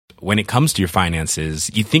when it comes to your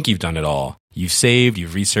finances, you think you've done it all. You've saved,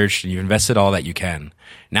 you've researched, and you've invested all that you can.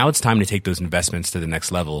 Now it's time to take those investments to the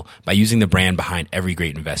next level by using the brand behind every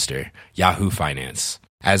great investor, Yahoo Finance.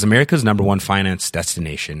 As America's #1 finance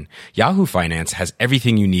destination, Yahoo Finance has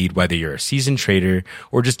everything you need, whether you're a seasoned trader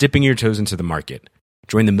or just dipping your toes into the market.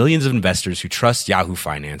 Join the millions of investors who trust Yahoo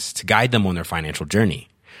Finance to guide them on their financial journey.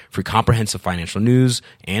 For comprehensive financial news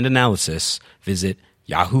and analysis, visit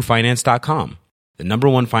yahoofinance.com, the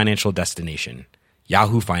 #1 financial destination,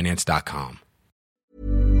 yahoofinance.com.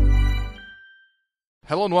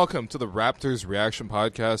 Hello and welcome to the Raptors Reaction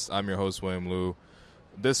Podcast. I'm your host, William Liu.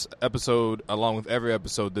 This episode, along with every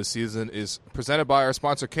episode this season, is presented by our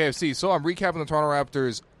sponsor, KFC. So I'm recapping the Toronto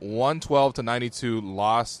Raptors' 112-92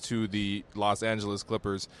 loss to the Los Angeles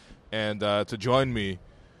Clippers. And to join me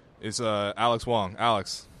is Alex Wong.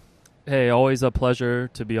 Alex. Hey, always a pleasure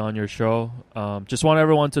to be on your show. Just want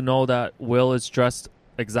everyone to know that Will is dressed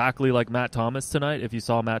exactly like Matt Thomas tonight, if you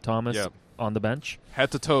saw Matt Thomas on the bench.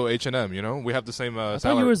 Head to toe H&M, you know? We have the same I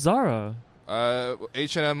thought you were Zara.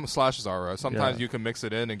 H&M/Zara. Sometimes you can mix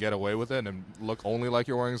it in and get away with it and look only like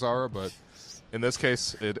you're wearing Zara, but in this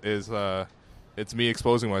case, it's me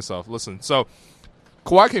exposing myself. Listen, so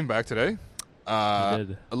Kawhi came back today. A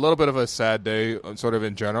little bit of a sad day, sort of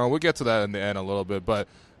in general. We'll get to that in the end a little bit, but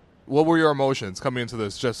what were your emotions coming into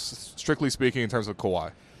this, just strictly speaking in terms of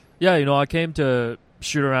Kawhi? Yeah, I came to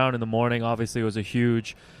shoot around in the morning. Obviously, it was a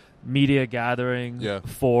huge media gathering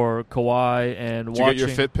for Kawhi. And Did you get your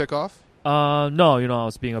fit pick off? No, I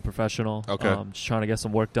was being a professional. Okay. Just trying to get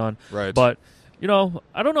some work done. Right. But, I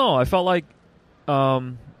don't know. I felt like,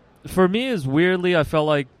 for me, I felt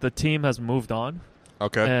like the team has moved on.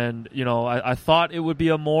 Okay. And, I thought it would be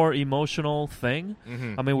a more emotional thing.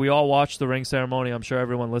 Mm-hmm. I mean, we all watched the ring ceremony. I'm sure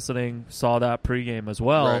everyone listening saw that pregame as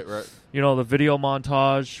well. Right. The video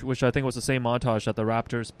montage, which I think was the same montage that the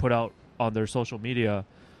Raptors put out on their social media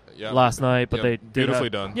last night. But they did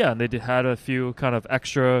beautifully done. Yeah, and they had a few kind of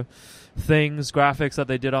extra graphics that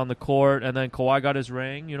they did on the court. And then Kawhi got his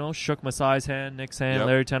ring, shook Masai's hand, Nick's hand,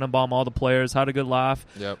 Larry Tenenbaum, all the players, had a good laugh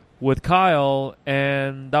with Kyle,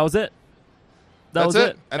 and that was it. That's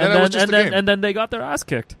it. And then it was just the game. And then they got their ass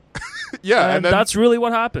kicked. And then, that's really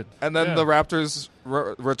what happened. And then the Raptors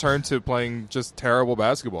returned to playing just terrible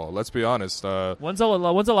basketball. Let's be honest. When's the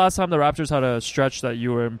last time the Raptors had a stretch that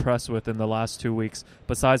you were impressed with in the last 2 weeks,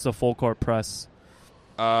 besides the full court press?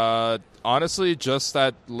 Honestly, just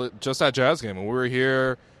that Jazz game. When we were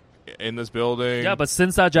here in this building. Yeah, but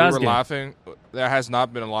since that Jazz game, we were laughing. There has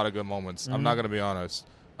not been a lot of good moments. Mm-hmm. I'm not going to be honest.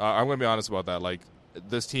 I'm going to be honest about that. Like,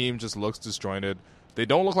 this team just looks disjointed. They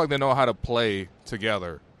don't look like they know how to play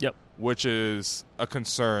together. Yep. Which is a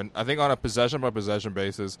concern. I think on a possession-by-possession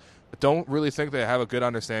basis, I don't really think they have a good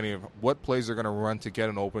understanding of what plays they're going to run to get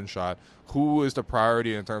an open shot, who is the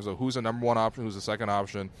priority in terms of who's the #1 option, who's the second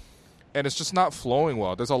option. And it's just not flowing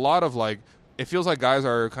well. There's a lot of, it feels like guys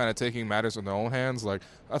are kind of taking matters in their own hands. Like,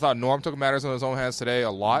 I thought Norm took matters in his own hands today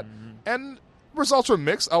a lot. Mm-hmm. And results were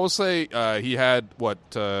mixed. I would say he had,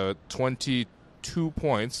 22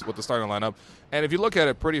 points with the starting lineup. And if you look at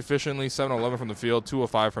it pretty efficiently, 7-11 from the field, 2 of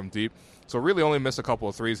 5 from deep. So really only missed a couple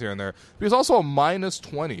of threes here and there. But he's also a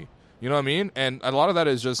 -20. You know what I mean? And a lot of that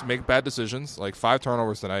is just make bad decisions. Like 5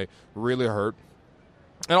 turnovers tonight really hurt.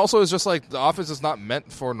 And also it's just like the offense is not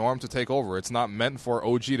meant for Norm to take over. It's not meant for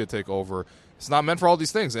OG to take over. It's not meant for all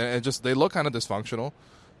these things. And just they look kind of dysfunctional.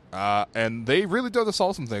 And they really do have to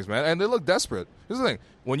solve some things, man. And they look desperate. Here's the thing.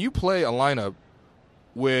 When you play a lineup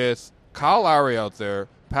with Kyle Lowry out there,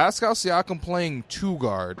 Pascal Siakam playing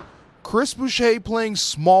 2-guard, Chris Boucher playing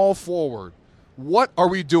small forward, what are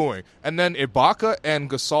we doing? And then Ibaka and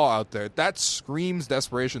Gasol out there. That screams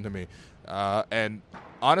desperation to me. And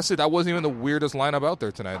honestly, that wasn't even the weirdest lineup out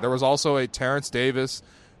there tonight. There was also a Terrence Davis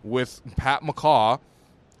with Pat McCaw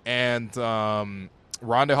and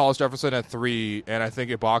Rondae Hollis-Jefferson at 3, and I think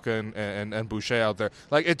Ibaka and Boucher out there.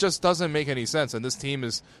 Like, it just doesn't make any sense. And this team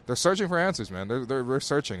they're searching for answers, man. They're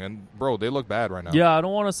searching, and bro, they look bad right now. Yeah, I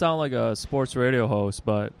don't want to sound like a sports radio host,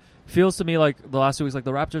 but it feels to me like the last 2 weeks, like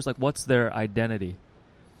the Raptors, like what's their identity?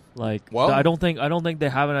 Like, I don't think they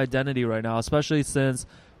have an identity right now, especially since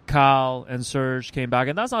Kyle and Serge came back.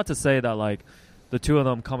 And that's not to say that like the two of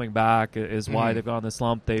them coming back is why they've gone on the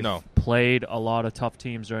slump. They've played a lot of tough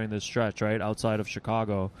teams during this stretch, right, outside of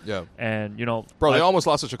Chicago. Yeah. And, Bro, they almost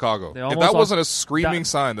lost to Chicago. If that wasn't a screaming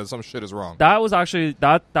sign that some shit is wrong. That was actually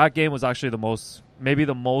that game was actually maybe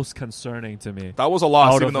the most concerning to me. That was a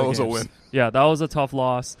loss, even though it was a win. Yeah, that was a tough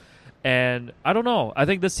loss. And I don't know. I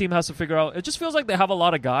think this team has to figure out. It just feels like they have a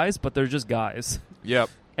lot of guys, but they're just guys. Yep.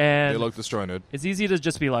 And they look disjointed. It's easy to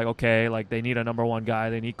just be like, okay, like they need a #1 guy.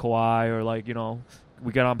 They need Kawhi or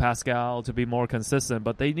we get on Pascal to be more consistent,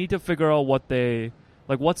 but they need to figure out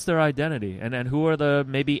what's their identity, and who are the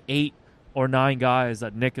maybe 8 or 9 guys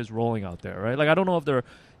that Nick is rolling out there, right? Like, I don't know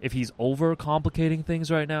if he's over complicating things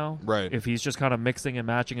right now, right? If he's just kind of mixing and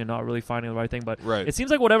matching and not really finding the right thing, but right. It seems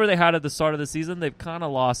like whatever they had at the start of the season, they've kind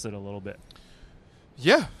of lost it a little bit.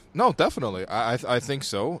 Yeah, no, definitely. I think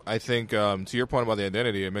so. I think to your point about the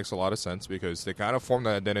identity, it makes a lot of sense because they kind of formed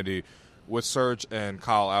that identity with Serge and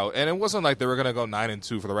Kyle out, and it wasn't like they were going to go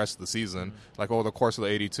 9-2 for the rest of the season, like over the course of the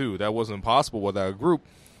 82. That wasn't possible with that group.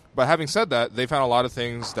 But having said that, they found a lot of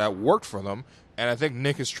things that worked for them, and I think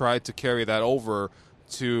Nick has tried to carry that over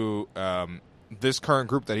to this current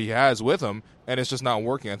group that he has with him, and it's just not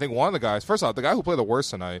working. I think one of the guys, first off, the guy who played the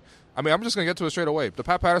worst tonight, I mean, I'm just going to get to it straight away. The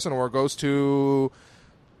Pat Patterson award goes to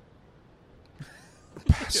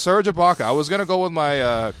Serge Ibaka. I was going to go with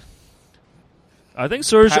my I think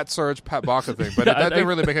Serge Pat Ibaka thing, but that didn't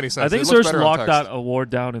really make any sense. I think Serge locked that award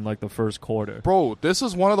down in like the first quarter. Bro, this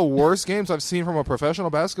is one of the worst games I've seen from a professional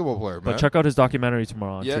basketball player, man. But check out his documentary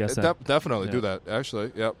tomorrow on TSN. Definitely do that,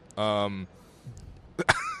 actually. Yep.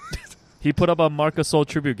 He put up a Marc Gasol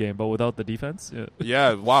tribute game, but without the defense.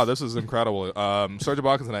 Yeah, wow, this is incredible. Serge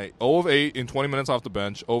Ibaka tonight, 0 of 8 in 20 minutes off the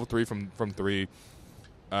bench, 0 of 3 from 3.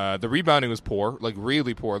 The rebounding was poor, like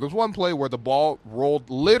really poor. There was one play where the ball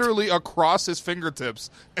rolled literally across his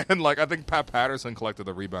fingertips, and like I think Pat Patterson collected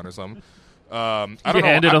the rebound or something.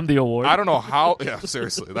 Handed him the award. I don't know how. Yeah,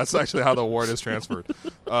 seriously, that's actually how the award is transferred.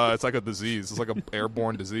 It's like a disease. It's like an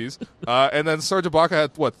airborne disease. And then Serge Ibaka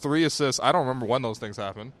had 3 assists. I don't remember when those things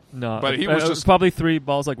happened. No, but he was just probably 3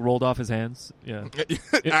 balls like rolled off his hands. Yeah,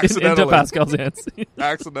 accidentally into Pascal's hands.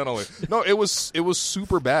 Accidentally. No, it was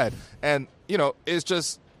super bad, and it's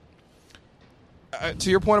just to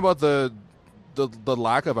your point about the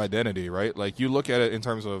lack of identity, right? Like you look at it in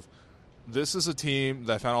terms of. This is a team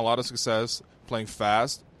that found a lot of success playing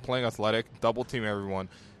fast, playing athletic, double team everyone.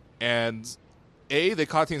 And A, they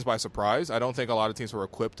caught teams by surprise. I don't think a lot of teams were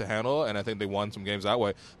equipped to handle it, and I think they won some games that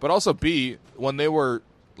way. But also B, when they were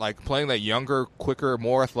like playing that younger, quicker,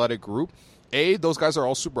 more athletic group, A, those guys are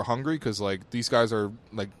all super hungry because like these guys are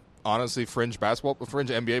like honestly fringe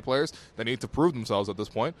NBA players that need to prove themselves at this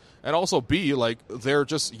point. And also B, like they're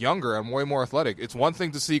just younger and way more athletic. It's one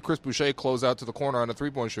thing to see Chris Boucher close out to the corner on a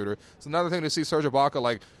 3-point shooter. It's another thing to see Serge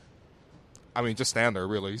Ibaka just stand there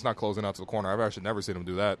really. He's not closing out to the corner. I've actually never seen him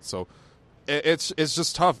do that. So it's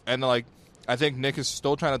just tough. And like I think Nick is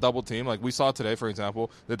still trying to double team. Like we saw today, for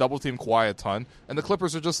example, they double team Kawhi a ton, and the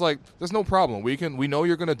Clippers are just like, "There's no problem. We know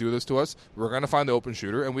you're going to do this to us. We're going to find the open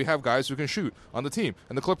shooter, and we have guys who can shoot on the team."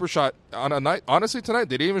 And the Clippers shot on a night. Honestly, tonight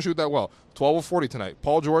they didn't even shoot that well. 12 of 40 tonight.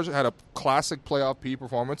 Paul George had a classic playoff P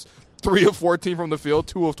performance. 3 of 14 from the field,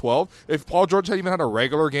 2 of 12. If Paul George had even had a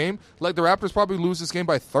regular game, like the Raptors probably lose this game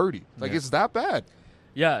by 30. Like it's that bad.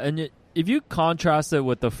 Yeah, and if you contrast it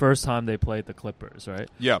with the first time they played the Clippers, right?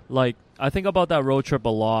 Yeah. Like, I think about that road trip a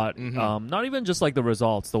lot. Mm-hmm. Not even just like the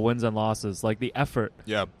results, the wins and losses, like the effort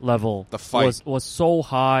level the fight was so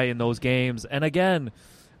high in those games. And again,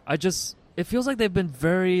 it feels like they've been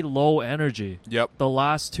very low energy the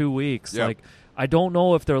last 2 weeks. Yep. Like, I don't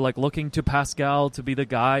know if they're like looking to Pascal to be the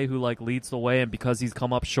guy who like leads the way, and because he's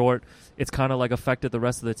come up short, it's kind of like affected the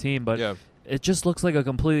rest of the team. But it just looks like a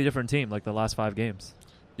completely different team, like the last 5 games.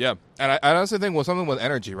 Yeah, and I honestly think with something with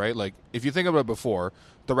energy, right? Like, if you think about it before,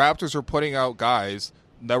 the Raptors were putting out guys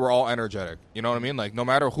that were all energetic. You know what I mean? Like, no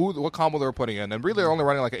matter what combo they were putting in, and really they're only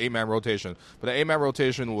running like an 8-man rotation. But the 8-man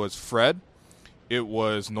rotation was Fred, it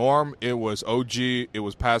was Norm, it was OG, it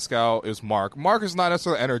was Pascal, it was Mark. Mark is not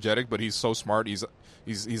necessarily energetic, but he's so smart. He's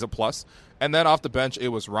a plus. And then off the bench, it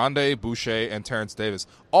was Rondé, Boucher, and Terrence Davis.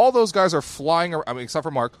 All those guys are flying around. I mean, except for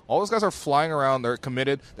Mark. All those guys are flying around. They're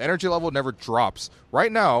committed. The energy level never drops.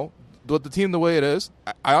 Right now, with the team the way it is,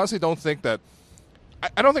 I honestly don't think that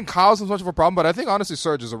 – I don't think Kyle's as much of a problem, but I think, honestly,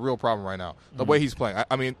 Serge is a real problem right now, the way he's playing.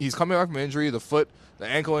 I mean, he's coming back from injury, the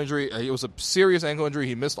ankle injury. It was a serious ankle injury.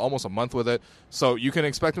 He missed almost a month with it. So you can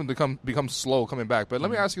expect him to become slow coming back. But let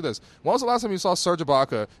me ask you this. When was the last time you saw Serge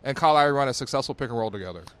Ibaka and Kyle Lowry run a successful pick and roll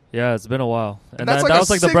together? Yeah, it's been a while. And that was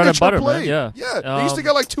like the bread and butter, man. Yeah. They used to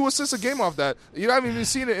get like 2 assists a game off that. You haven't even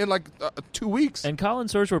seen it in like 2 weeks. And Kyle and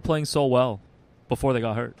Serge were playing so well before they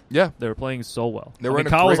got hurt. Yeah. They were playing so well.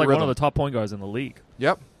 Kyle was like rhythm. one of the top point guards in the league.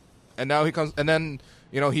 Yep. And now he comes, and then,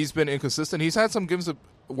 he's been inconsistent. He's had some games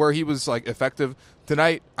where he was like effective.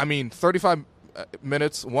 Tonight, 35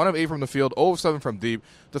 minutes, 1 of 8 from the field, 0 of 7 from deep.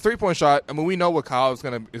 The 3-point shot, we know what Kyle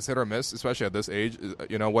is hit or miss, especially at this age,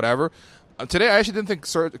 whatever. Today, I actually didn't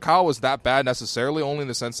think Kyle was that bad necessarily, only in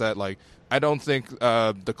the sense that, like, I don't think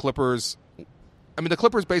the Clippers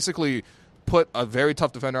basically put a very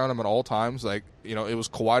tough defender on him at all times. Like, you know, it was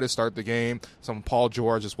Kawhi to start the game, some Paul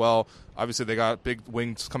George as well. Obviously, they got big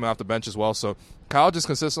wings coming off the bench as well. So Kyle just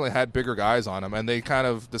consistently had bigger guys on him, and they kind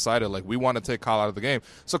of decided, like, we want to take Kyle out of the game.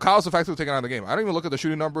 So Kyle's effectively taken out of the game. I don't even look at the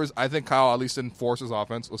shooting numbers. I think Kyle at least didn't force his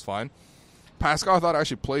offense. It was fine. Pascal, I thought,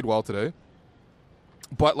 actually played well today.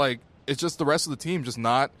 But, like, it's just the rest of the team just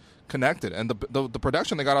not connected. And the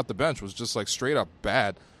production they got off the bench was just, like, straight up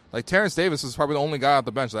bad. Like, Terrence Davis is probably the only guy off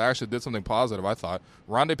the bench that actually did something positive, I thought.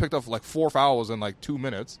 Rondae picked up, like, 4 fouls in, like, 2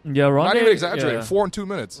 minutes. Yeah, Rondae. Not even exaggerating. 4 in 2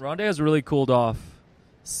 minutes. Rondae has really cooled off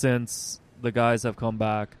since the guys have come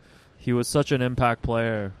back. He was such an impact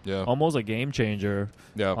player. Yeah. Almost a game changer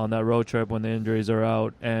Yeah. on that road trip when the injuries are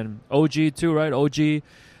out. And OG, too, right? OG,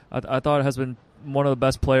 I thought has been one of the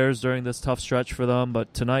best players during this tough stretch for them.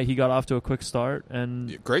 But tonight he got off to a quick start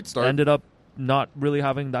and Great start. ended up not really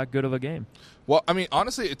having that good of a game. Well, I mean,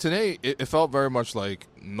 honestly, today it felt very much like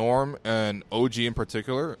Norm and OG in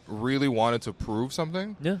particular really wanted to prove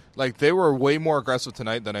something. Yeah. Like, they were way more aggressive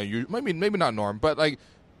tonight than I usually. Maybe not Norm, but, like,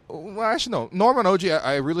 well, actually, no. Norm and OG,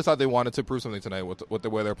 I really thought they wanted to prove something tonight with the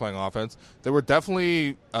way they're playing offense. They were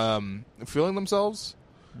definitely feeling themselves,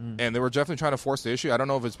 and they were definitely trying to force the issue. I don't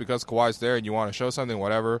know if it's because Kawhi's there and you want to show something,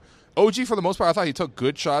 whatever. OG, for the most part, I thought he took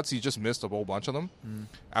good shots. He just missed a whole bunch of them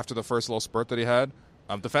after the first little spurt that he had.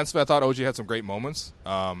 Defensively, I thought OG had some great moments.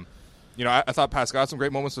 You know, I thought Pascal had some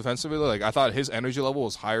great moments defensively. Like, I thought his energy level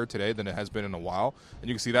was higher today than it has been in a while. And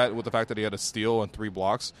you can see that with the fact that he had a steal and 3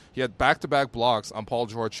 blocks. He had back-to-back blocks on Paul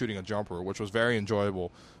George shooting a jumper, which was very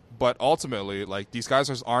enjoyable. But ultimately, like, these guys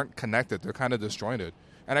just aren't connected. They're kind of disjointed.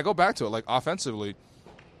 And I go back to it, like, offensively,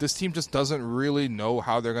 this team just doesn't really know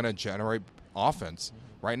how they're going to generate offense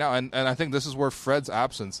right now. And I think this is where Fred's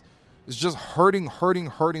absence is just hurting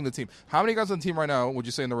the team. How many guys on the team right now would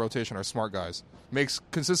you say in the rotation are smart guys?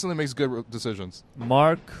 Consistently makes good decisions.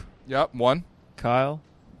 Mark. Yep, 1. Kyle.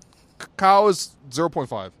 Kyle is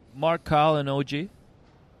 0.5. Mark, Kyle, and OG.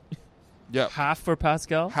 Yep. Half for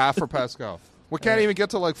Pascal. Half for Pascal. We can't even get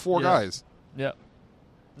to, like, 4 guys. Yeah.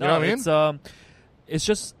 You know what I mean? It's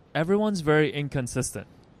just everyone's very inconsistent.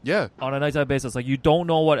 Yeah. On a night-to-night basis. Like, you don't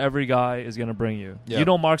know what every guy is going to bring you. Yeah. You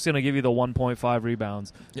know Mark's going to give you the 1.5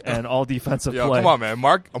 rebounds and all defensive play. Come on, man.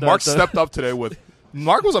 Mark stepped up today with...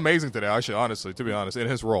 Mark was amazing today, actually, honestly, to be honest, in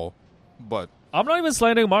his role. But... I'm not even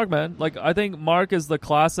slandering Mark, man. Like, I think Mark is the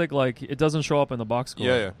classic, like, it doesn't show up in the box score.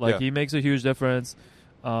 Yeah. Like, he makes a huge difference.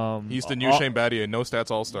 He's the new Shane Battier, no stats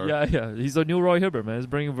all-star. Yeah. He's the new Roy Hibbert, man. He's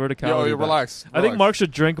bringing verticality. Yo, relax. I think Mark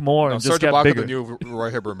should drink more and just get bigger. The new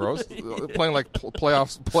Roy Hibbert, bro. Playing like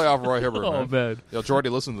playoff Roy Hibbert, man. Oh, man. Yo, Jordy,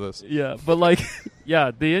 listen to this. Yeah, but, like,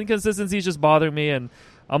 the inconsistency is just bothering me, and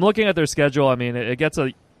I'm looking at their schedule. I mean, it gets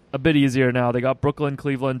a bit easier now. They got Brooklyn,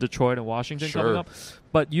 Cleveland, Detroit, and Washington coming up.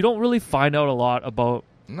 But you don't really find out a lot about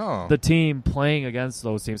the team playing against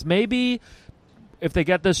those teams. Maybe if they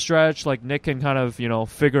get this stretch, like, Nick can kind of,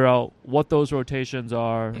 figure out what those rotations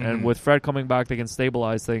are. And with Fred coming back, they can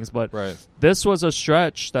stabilize things. But this was a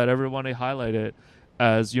stretch that everyone highlighted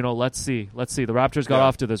as, let's see. The Raptors got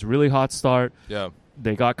off to this really hot start. Yeah.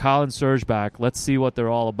 They got Kyle and Serge back. Let's see what they're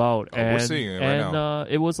all about. We're seeing it right now.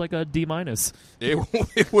 It was like a D-.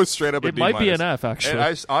 It was straight up a D-. It might be an F, actually.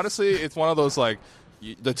 And honestly, it's one of those, like,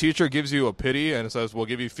 the teacher gives you a pity and it says, "We'll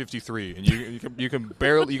give you 53," and you can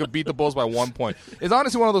beat the Bulls by 1 point. It's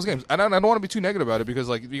honestly one of those games, and I don't want to be too negative about it because,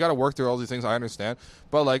 like, you got to work through all these things. I understand,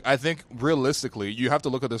 but, like, I think realistically, you have to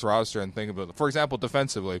look at this roster and think about it. For example,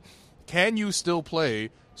 defensively, can you still play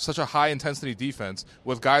such a high intensity defense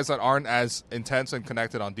with guys that aren't as intense and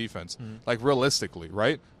connected on defense? Like, realistically,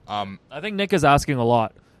 right? I think Nick is asking a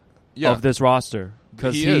lot of this roster.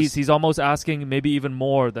 Because he's almost asking maybe even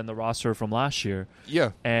more than the roster from last year.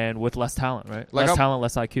 Yeah. And with less talent, right? Less talent,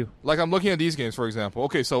 less IQ. Like, I'm looking at these games, for example.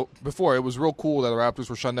 Okay, so before, it was real cool that the Raptors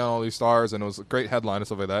were shutting down all these stars, and it was a great headline and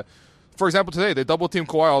stuff like that. For example, today, they double-teamed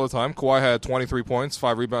Kawhi all the time. Kawhi had 23 points,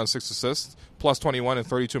 5 rebounds, 6 assists, plus 21 in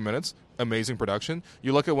 32 minutes. Amazing production.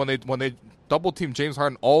 You look at when they double-teamed James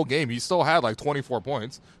Harden all game, he still had, like, 24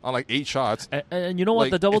 points on, like, 8 shots. And you know what?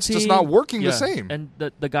 Like, the double-team... It's just not working the same. And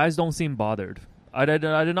the guys don't seem bothered. I did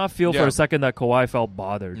not feel for a second that Kawhi felt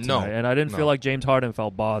bothered tonight. And I didn't feel like James Harden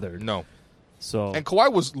felt bothered. No. So And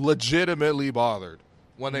Kawhi was legitimately bothered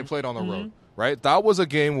when they played on the road, right? That was a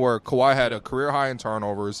game where Kawhi had a career high in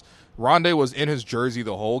turnovers. Rondae was in his jersey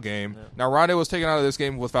the whole game. Yeah. Now, Rondae was taken out of this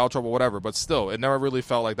game with foul trouble, whatever, but still, it never really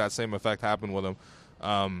felt like that same effect happened with him.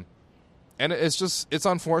 And it's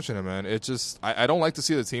unfortunate, man. It just, I don't like to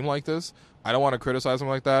see the team like this. I don't want to criticize them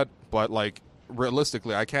like that, but, like,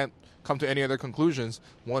 realistically, I can't come to any other conclusions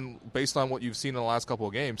based on what you've seen in the last couple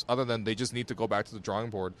of games, other than they just need to go back to the drawing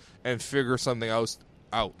board and figure something else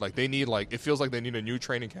out. Like they need it feels like they need a new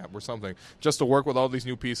training camp or something just to work with all these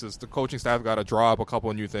new pieces. The coaching staff got to draw up a couple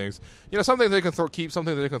of new things. Something they can keep,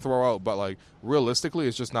 something they can throw out. But like realistically,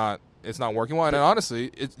 it's not working well. And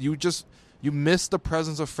honestly, you miss the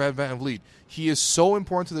presence of Fred VanVleet. He is so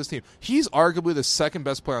important to this team. He's arguably the second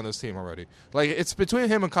best player on this team already. Like it's between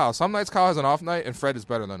him and Kyle. Some nights Kyle has an off night, and Fred is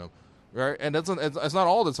better than him. Right, and it's not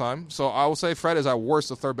all the time. So I will say Fred is at worst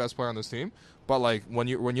the third best player on this team. But like when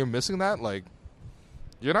you're missing that, like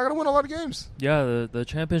you're not gonna win a lot of games. Yeah, the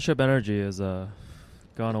championship energy is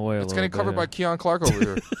gone away. It's getting covered by Keon Clark over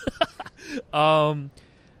here.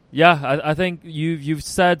 Yeah, I think you've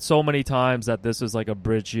said so many times that this is like a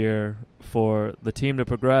bridge year for the team to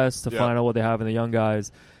progress, to find out what they have in the young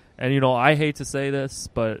guys. And I hate to say this,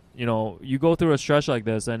 but you go through a stretch like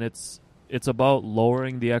this, and it's about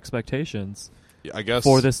lowering the expectations. Yeah, I guess,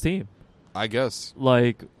 for this team. I guess.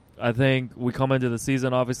 Like, I think we come into the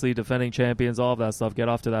season, obviously defending champions, all of that stuff, get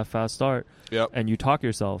off to that fast start. Yep. And you talk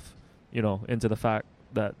yourself, into the fact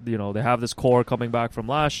that, they have this core coming back from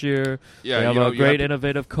last year. Yeah, they have a great,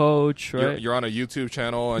 innovative coach, right? You're on a YouTube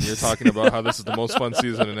channel, and you're talking about how this is the most fun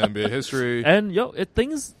season in NBA history. And,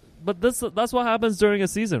 but that's what happens during a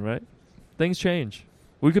season, right? Things change.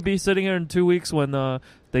 We could be sitting here in 2 weeks when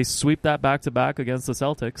they sweep that back-to-back against the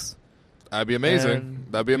Celtics. That'd be amazing. And,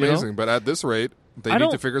 that'd be amazing. But at this rate, they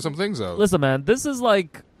need to figure some things out. Listen, man, this is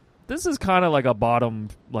kind of like a bottom.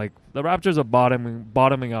 Like the Raptors are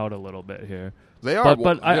bottoming out a little bit here. They are,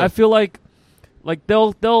 but I feel like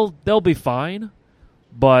they'll be fine.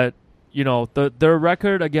 But their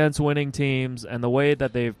record against winning teams and the way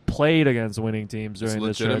that they've played against winning teams during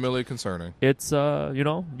this stretch, legitimately concerning. It's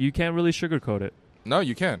you can't really sugarcoat it. No,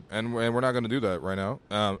 you can't, and we're not going to do that right now.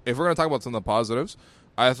 If we're going to talk about some of the positives,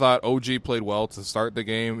 I thought OG played well to start the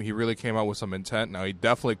game. He really came out with some intent. Now, he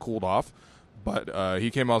definitely cooled off, but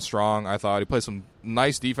he came out strong. I thought he played some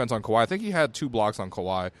nice defense on Kawhi. I think he had 2 blocks on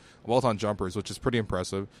Kawhi, both on jumpers, which is pretty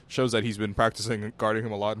impressive. Shows that he's been practicing guarding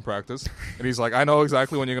him a lot in practice. And he's like, I know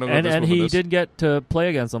exactly when you're going to go this And he didn't get to play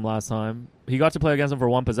against him last time. He got to play against him for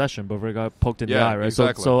one possession before he got poked in the eye, right?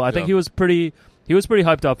 Exactly. So I think he was pretty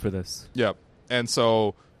hyped up for this. Yeah. And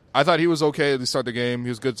so I thought he was okay to start the game. He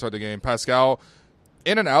was good to start the game. Pascal,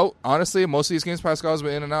 in and out. Honestly, most of these games, Pascal's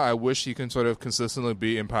been in and out. I wish he can sort of consistently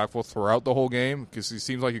be impactful throughout the whole game because he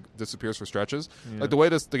seems like he disappears for stretches. Yeah. Like the way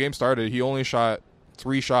the game started, he only shot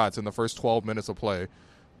 3 shots in the first 12 minutes of play,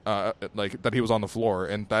 like that he was on the floor,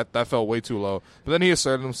 and that felt way too low. But then he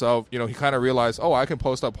asserted himself. He kind of realized, I can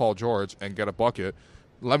post up Paul George and get a bucket.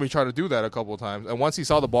 Let me try to do that a couple of times. And once he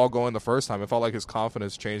saw the ball go in the first time, it felt like his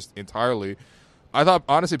confidence changed entirely. I thought,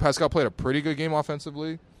 honestly, Pascal played a pretty good game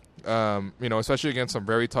offensively, especially against some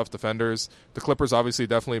very tough defenders. The Clippers obviously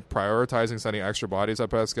definitely prioritizing sending extra bodies at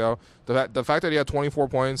Pascal. The fact that he had 24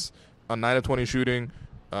 points on 9 of 20 shooting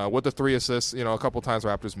with the 3 assists, a couple times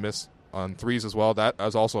Raptors missed on threes as well. That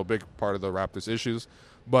was also a big part of the Raptors' issues.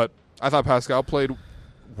 But I thought Pascal played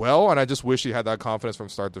well, and I just wish he had that confidence from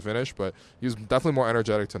start to finish. But he was definitely more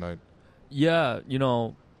energetic tonight. Yeah,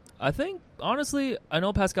 I think, honestly, I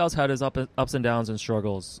know Pascal's had his ups and downs and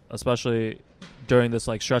struggles, especially during this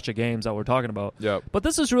stretch of games that we're talking about. Yeah. But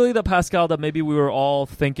this is really the Pascal that maybe we were all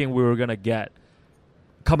thinking we were going to get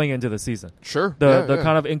coming into the season. Sure. The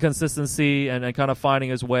kind of inconsistency and kind of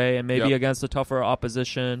finding his way, and maybe against a tougher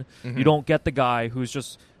opposition, you don't get the guy who's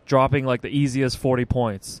just dropping the easiest 40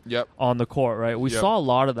 points on the court, right? We saw a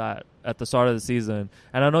lot of that at the start of the season.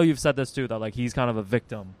 And I know you've said this too, that he's kind of a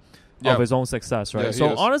victim of his own success, right? Yeah,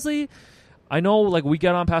 so honestly, I know we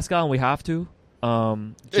get on Pascal and we have to.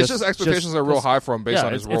 It's just expectations are real high for him based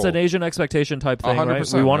on his role. It's an Asian expectation type thing, 100%,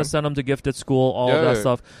 right? We want to send him to gifted school, all of that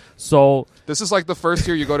stuff. So this is like the first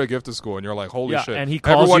year you go to gifted school and you're like, holy shit. And he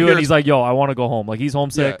calls you and he's like, yo, I want to go home. He's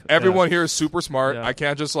homesick. Yeah, everyone here is super smart. I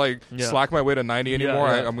can't just slack my way to 90 anymore.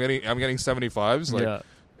 I'm getting 75s.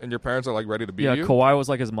 And your parents are ready to beat you. Yeah, Kawhi was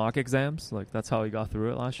his mock exams. That's how he got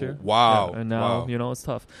through it last year. Wow. Yeah, and now, it's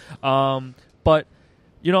tough. But,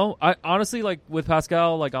 I honestly, with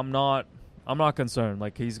Pascal, I'm not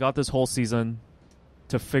concerned. He's got this whole season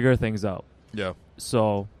to figure things out. Yeah.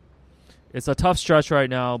 So it's a tough stretch right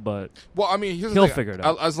now, but he'll figure it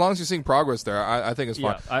out. As long as you're seeing progress there, I think it's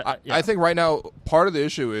fine. I think right now part of the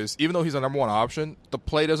issue is even though he's a number 1 option, the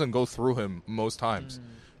play doesn't go through him most times.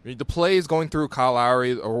 The play is going through Kyle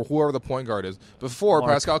Lowry or whoever the point guard is. Before,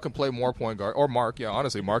 Mark. Pascal can play more point guard. Or Mark,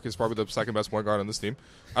 honestly. Mark is probably the second best point guard on this team,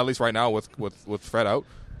 at least right now with Fred out.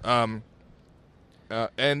 And,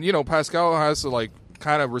 Pascal has to,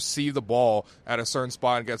 kind of receive the ball at a certain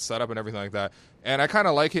spot and get set up and everything like that. And I kind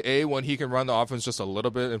of like it, when he can run the offense just a little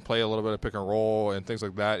bit and play a little bit of pick and roll and things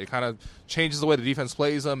like that. It kind of changes the way the defense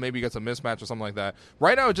plays him. Maybe he gets a mismatch or something like that.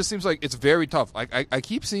 Right now, it just seems like it's very tough. I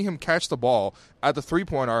keep seeing him catch the ball at the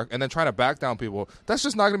three-point arc and then trying to back down people. That's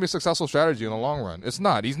just not going to be a successful strategy in the long run. It's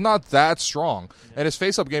not. He's not that strong. And his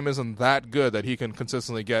face-up game isn't that good that he can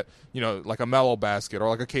consistently get, like a Melo basket or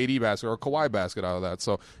like a KD basket or a Kawhi basket out of that.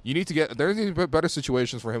 So you need to there need to be better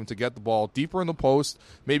situations for him to get the ball deeper in the post,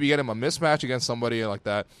 maybe get him a mismatch against somebody like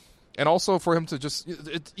that. And also for him to just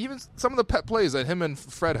even some of the pet plays that him and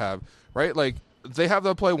Fred have, right? Like they have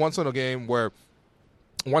that play once or twice in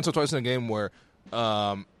a game where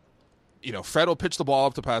Fred will pitch the ball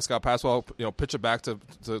up to Pascal will pitch it back to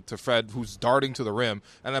Fred, who's darting to the rim,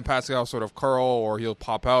 and then Pascal sort of curl or he'll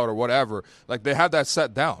pop out or whatever. Like they have that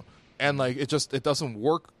set down. And like it doesn't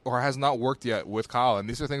work or has not worked yet with Kyle, and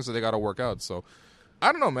these are things that they got to work out. So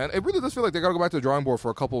I don't know, man. It really does feel like they got to go back to the drawing board for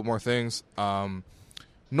a couple more things.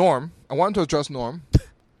 Norm, I wanted to address Norm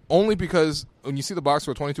only because when you see the box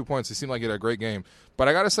for 22 points, he seemed like he had a great game. But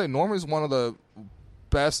I got to say, Norm is one of the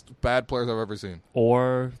best bad players I've ever seen.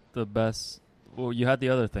 Or the best. Well, you had the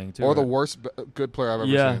other thing, too. Or the worst good player I've ever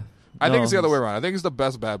seen. I think it's the other way around. I think he's the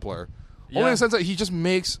best bad player. Only in the sense that he just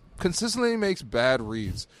consistently makes bad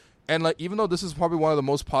reads. And like, even though this is probably one of the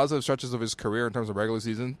most positive stretches of his career in terms of regular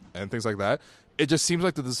season and things like that, it just seems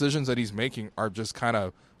like the decisions that he's making are just kind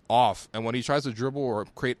of off. And when he tries to dribble or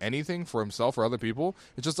create anything for himself or other people,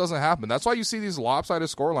 it just doesn't happen. That's why you see these lopsided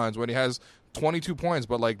scorelines when he has 22 points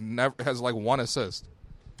but like never has like one assist.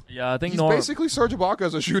 Yeah, I think he's basically Serge Ibaka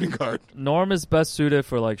as a shooting guard. Norm is best suited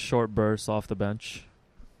for like short bursts off the bench.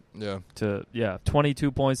 Yeah.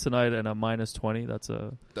 22 points tonight and a minus 20. That's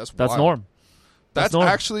Norm. That's Norm. That's Norm.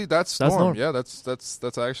 Yeah,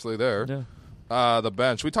 that's actually there. Yeah. The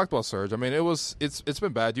bench. We talked about Serge. I mean, it's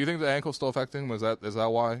been bad. Do you think the ankle's still affecting him? Is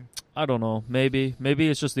that why? I don't know. Maybe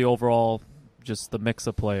it's just the overall, just the mix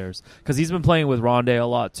of players. Because he's been playing with Rondé a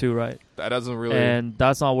lot too, right? That doesn't really, and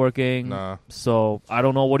that's not working. Nah. So I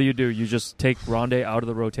don't know. What do? You just take Rondé out of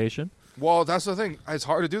the rotation? Well, that's the thing. It's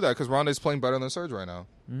hard to do that because Rondé's playing better than Serge right now.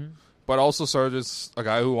 Mm-hmm. But also Serge is a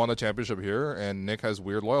guy who won the championship here, and Nick has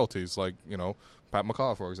weird loyalties, like Pat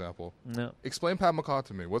McCaw, for example. No. Explain Pat McCaw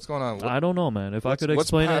to me. What's going on? I don't know, man. If I could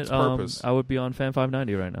explain it, I would be on Fan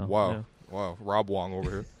 590 right now. Wow. Yeah. Wow. Rob Wong over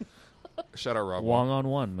here. Shout out Rob Wong. On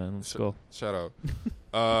one, man. Let's go. Shout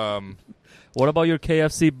out. What about your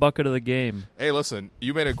KFC bucket of the game? Hey, listen,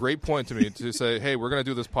 you made a great point to me to say, hey, we're going to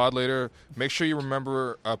do this pod later. Make sure you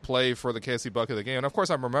remember a play for the KFC bucket of the game. And, of course,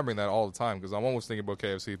 I'm remembering that all the time because I'm always thinking about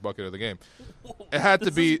KFC bucket of the game. It had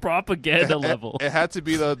to be propaganda level. It had to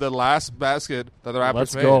be the last basket that the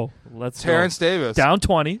Raptors made. Let's Terrence Davis. Down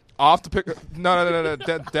 20. Off the pick. No.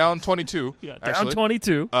 Down 22. Yeah, down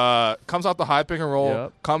 22. Comes off the high pick and roll.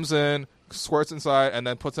 Yep. Comes in. Squirts inside and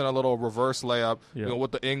then puts in a little reverse layup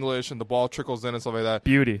with the English and the ball trickles in and stuff like that.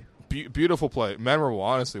 Beauty. Beautiful play. Memorable,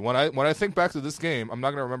 honestly. When I think back to this game, I'm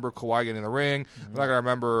not going to remember Kawhi getting in the ring. I'm not going to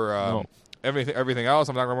remember everything else.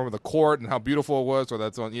 I'm not going to remember the court and how beautiful it was or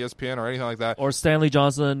that's on ESPN or anything like that. Or Stanley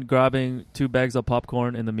Johnson grabbing 2 bags of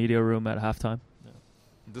popcorn in the media room at halftime. Yeah.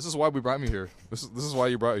 This is why we brought me here. This is why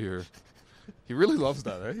you brought me here. He really loves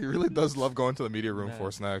that, right? He really does love going to the media room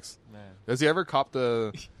for snacks. Man. Does he ever cop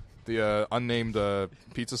the unnamed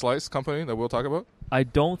pizza slice company that we'll talk about? I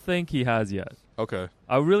don't think he has yet. Okay.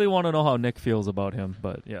 I really want to know how Nick feels about him,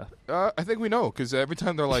 but yeah. I think we know because every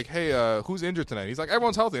time they're like, hey, who's injured tonight? He's like,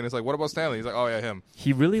 everyone's healthy. And it's like, what about Stanley? He's like, oh, yeah, him.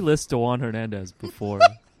 He really lists DeJuan Hernandez before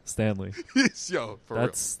Stanley.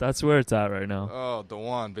 That's where it's at right now. Oh,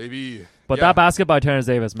 DeJuan, baby. But that basket by Terrence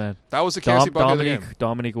Davis, man. That was the KFC bucket of the game.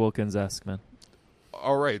 Dominique Wilkins-esque, man.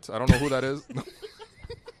 All right. I don't know who that is.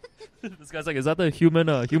 This guy's like, is that the human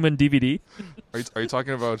DVD? Are you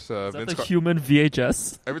talking about Vince Carter? The human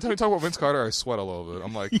VHS? Every time you talk about Vince Carter, I sweat a little bit.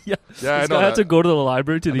 I'm like, yeah, I know. This guy had to go to the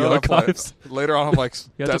library to the archives. Later on, I'm like,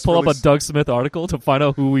 you had to pull up a Doug Smith article to find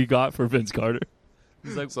out who we got for Vince Carter.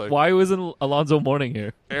 He's like, why wasn't Alonzo Mourning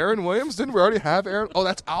here? Aaron Williams? Didn't we already have Aaron? Oh,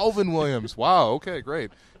 that's Alvin Williams. Wow. Okay, great.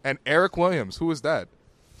 And Eric Williams. Who is that?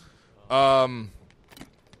 Yeah,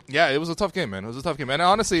 it was a tough game, man. It was a tough game. And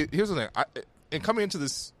honestly, here's the thing. In coming into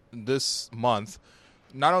this month,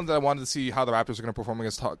 not only that I wanted to see how the Raptors are going to perform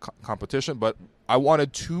against competition, but I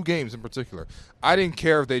wanted 2 games in particular. I didn't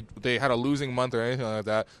care if they had a losing month or anything like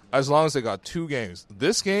that, as long as they got 2 games.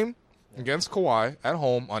 This game against Kawhi at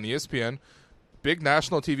home on ESPN, big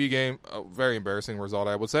national TV game, a very embarrassing result,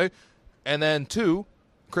 I would say. And then 2,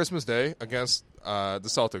 Christmas Day against the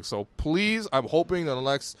Celtics. So please, I'm hoping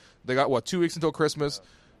that they got, 2 weeks until Christmas.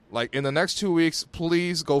 Like, in the next 2 weeks,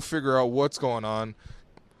 please go figure out what's going on.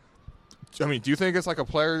 I mean, do you think it's like a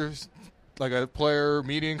player's like a player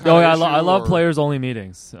meeting? Oh yeah, I love players only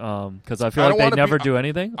meetings because I feel like they never do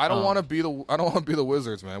anything. I don't want to be the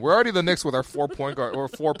Wizards, man. We're already the Knicks with our 4 point guard or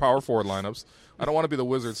 4 power forward lineups. I don't want to be the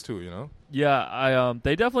Wizards too, you know. Yeah,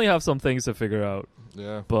 they definitely have some things to figure out.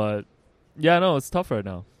 Yeah, but yeah, no, it's tough right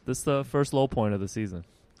now. This is the first low point of the season.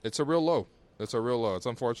 It's a real low. It's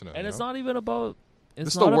unfortunate, and it's not even about.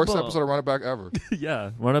 It's the worst episode of Run It Back ever.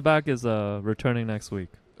 Yeah, Run It Back is returning next week.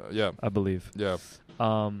 Yeah, I believe. Yeah.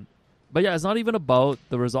 But yeah, it's not even about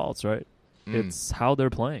the results, right? It's how they're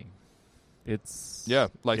playing.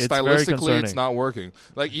 Stylistically, it's not working.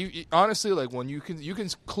 Like you honestly, like when you can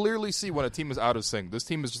clearly see when a team is out of sync. This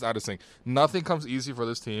team is just out of sync. Nothing comes easy for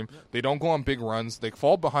this team. Yeah. They don't go on big runs. They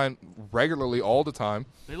fall behind regularly all the time.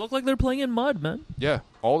 They look like they're playing in mud, man. Yeah,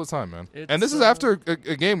 all the time, man. And this is after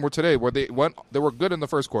a game where they were good in the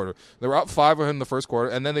first quarter. They were up 5 in the first quarter,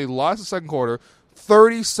 and then they lost the second quarter,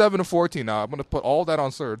 37-14. Now I'm going to put all that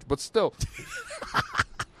on Serge, but still.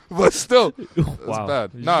 It's wow.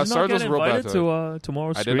 bad. Nah, Serge was real bad to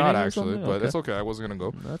tomorrow's I did not actually, but it's okay. I wasn't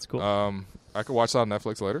gonna go. That's cool. I could watch that on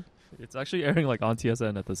Netflix later. It's actually airing like on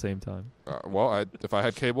TSN at the same time. If I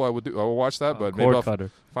had cable, I would watch that. But maybe I'll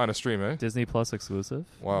find a stream, Disney Plus exclusive.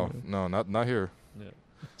 Wow, no, not here. Yeah.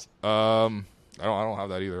 I don't have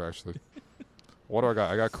that either actually. What do I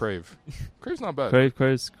got? I got Crave. Crave's not bad.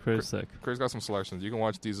 Crave's sick. Crave's got some selections. You can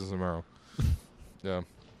watch Jesus and Mero. Yeah.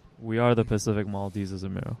 We are the Pacific Maldives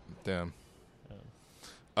and Mero. Damn.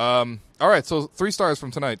 Yeah. All right, so 3 stars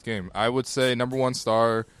from tonight's game. I would say number 1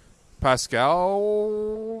 star,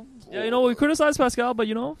 Pascal. Yeah, we criticize Pascal, but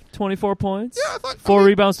 24 points. Yeah, 4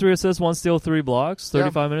 rebounds, 3 assists, 1 steal, 3 blocks,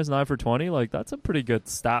 35 minutes, 9 for 20. Like, that's a pretty good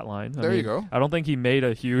stat line. There you go. I don't think he made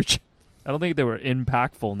I don't think they were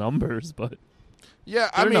impactful numbers, but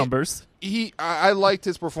yeah, numbers. I liked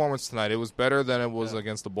his performance tonight. It was better than it was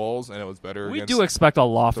against the Bulls, and it was better. We do expect a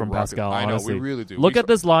lot from Pascal. I know, honestly. we really do. Look at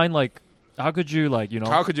this line. Like, how could you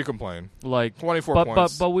How could you complain? Like 24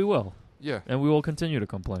 points. But we will. Yeah, and we will continue to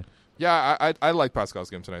complain. Yeah, I like Pascal's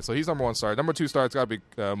game tonight. So he's number 1 star. Number 2 star, it's got to be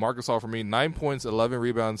Marc Gasol for me. 9 points, 11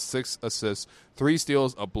 rebounds, 6 assists, 3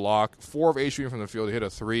 steals, a block, 4 of 8 shooting from the field. He hit a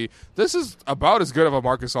 3. This is about as good of a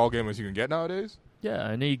Marc Gasol game as you can get nowadays. Yeah,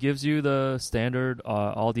 and he gives you the standard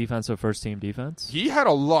all-defensive first-team defense. He had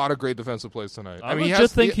a lot of great defensive plays tonight. I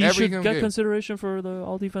just think he should get consideration for the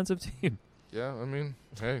all-defensive team. Yeah, I mean,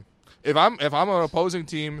 hey. If I'm an opposing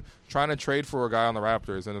team trying to trade for a guy on the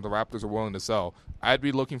Raptors and if the Raptors are willing to sell, I'd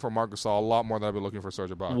be looking for Marc Gasol a lot more than I'd be looking for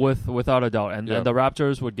Serge Ibaka. Without a doubt. And the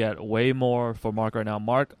Raptors would get way more for Marc right now.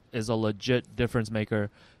 Marc is a legit difference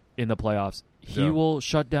maker in the playoffs. He will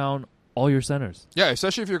shut down all your centers. Yeah,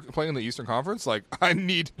 especially if you're playing in the Eastern Conference. Like, I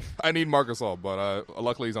need Marc Gasol, but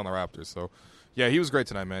luckily he's on the Raptors. So, yeah, he was great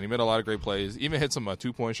tonight, man. He made a lot of great plays. Even hit some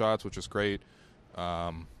 2-point shots, which was great.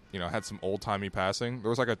 Had some old-timey passing. There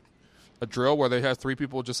was like a drill where they had 3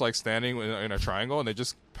 people just like standing in a triangle and they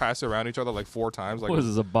just pass around each other like 4 times. Like, what is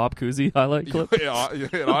this, a Bob Cousy highlight clip? Yeah,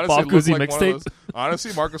 it honestly Bob Cousy like mixtape.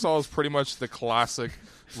 Honestly, Marc Gasol is pretty much the classic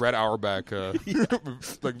Red Auerbach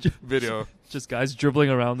like video. Just guys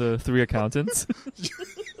dribbling around the 3 accountants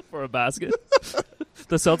for a basket.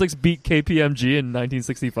 The Celtics beat KPMG in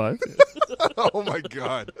 1965. Oh my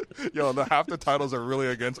God! Yo, half the titles are really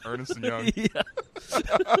against Ernst & Young. Yeah.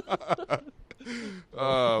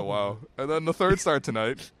 Oh, wow. And then the 3rd star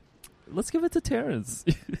tonight. Let's give it to Terrence.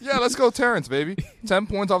 Yeah, let's go Terrence, baby. 10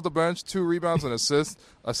 points off the bench, 2 rebounds, an assist,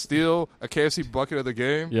 a steal, a KFC bucket of the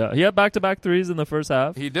game. Yeah, he had back-to-back threes in the first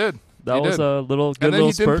half. He did. That was a little good. And then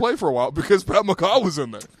he didn't play for a while because Pat McCaw was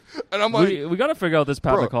in there. And I'm like, we got to figure out this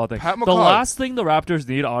Pat McCaw thing. The last thing the Raptors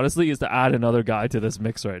need, honestly, is to add another guy to this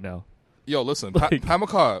mix right now. Yo, listen, Pat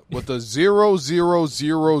McCaw with the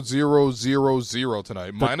 0-0-0-0-0-0-0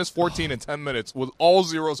 tonight, minus 14 in 10 minutes with all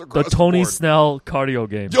zeros across the board. The Tony Snell cardio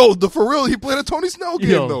game. Yo, for real, he played a Tony Snell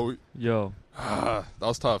game, though. Yo. That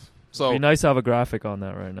was tough. So it'd be nice to have a graphic on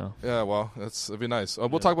that right now. Yeah, well, it'd be nice.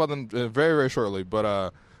 We'll talk about them very, very shortly.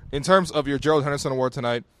 But in terms of your Gerald Henderson Award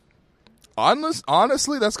tonight,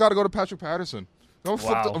 honestly, that's got to go to Patrick Patterson.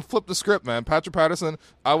 Flip the script, man. Patrick Patterson,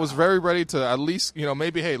 I was very ready to at least,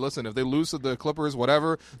 maybe, hey, listen, if they lose to the Clippers,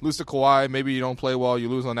 whatever, lose to Kawhi, maybe you don't play well, you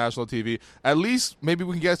lose on national TV. At least maybe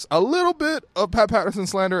we can get a little bit of Pat Patterson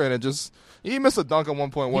slander, and he missed a dunk at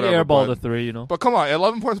one point, whatever. He airballed a 3, But come on,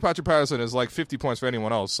 11 points for Patrick Patterson is like 50 points for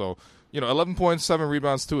anyone else. So, 11 points, 7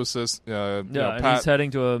 rebounds, 2 assists. And he's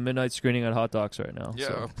heading to a midnight screening at Hot Docs right now.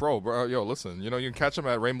 Yeah, bro, yo, listen, you can catch him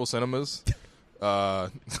at Rainbow Cinemas.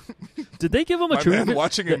 Did they give him a my tribute? Man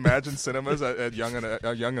watching Imagine Cinemas at Young and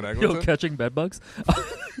Eglinton. Catching bedbugs.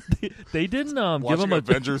 They didn't give him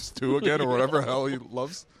Avengers 2 again or whatever hell he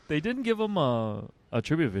loves. They didn't give him a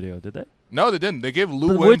tribute video, did they? No, they didn't. They gave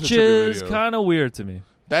Lou Williams a tribute video. Which is kind of weird to me.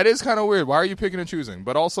 That is kind of weird. Why are you picking and choosing?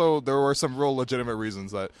 But also, there were some real legitimate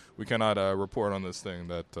reasons that we cannot report on this thing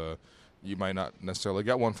that you might not necessarily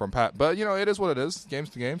get one from Pat. But, it is what it is. Game's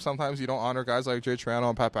to game. Sometimes you don't honor guys like Jay Triano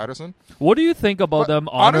and Pat Patterson. What do you think about them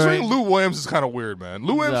honoring... Honestly, Lou Williams is kind of weird, man.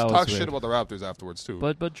 Lou Williams talks shit about the Raptors afterwards, too.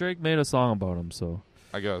 But Drake made a song about him, so...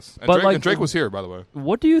 I guess. And Drake was here, by the way.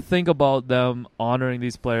 What do you think about them honoring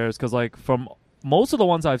these players? Because, from most of the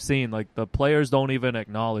ones I've seen, the players don't even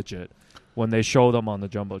acknowledge it when they show them on the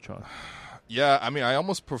Jumbotron. Yeah, I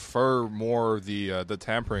almost prefer more the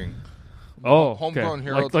tampering. Homegrown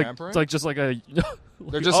hero tampering. It's just like a.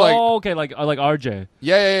 They're just like RJ.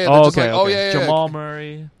 Yeah. Oh, just okay. Jamal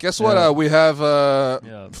Murray. Guess what? We have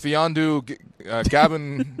Fiondu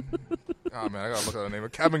Gavin. Oh man, I gotta look at the name.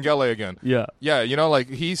 Kabengele again. Yeah.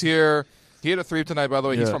 He's here. He hit a 3 tonight. By the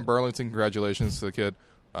way, he's from Burlington. Congratulations to the kid.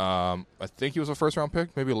 I think he was a first round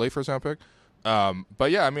pick, maybe a late first round pick.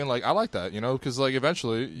 But yeah, I like that, because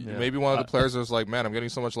eventually maybe one of the players is like, man, I'm getting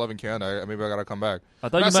so much love in Canada, maybe I gotta come back. I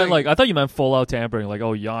thought you meant full out tampering,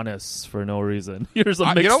 Giannis for no reason. Here's a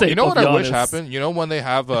mixtape. You know what I wish happened? When they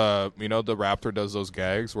have the Raptor does those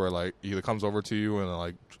gags where he comes over to you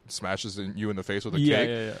and smashes you in the face with a cake.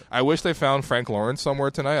 Yeah. I wish they found Frank Lawrence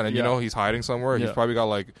somewhere tonight, and he's hiding somewhere. He's probably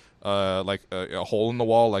got a hole in the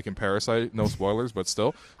wall, like in Parasite. No spoilers, but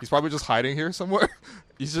still, he's probably just hiding here somewhere.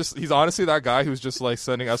 He's honestly that guy who's just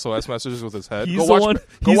sending SOS messages with his head. Go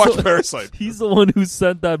watch Parasite. He's the one who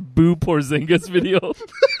sent that Boo Porzingis video.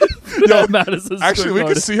 Madison actually, we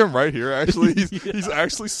can see him right here. Actually, he's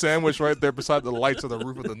actually sandwiched right there beside the lights of the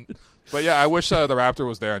roof of the. But yeah, I wish the Raptor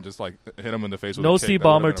was there and just hit him in the face with a cake. No Steve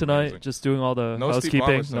Ballmer tonight. Amazing. Just doing all the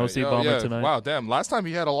housekeeping. No Steve Ballmer tonight. Wow, damn. Last time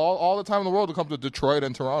he had all the time in the world to come to Detroit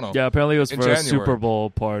and Toronto. Yeah, apparently it was for a Super Bowl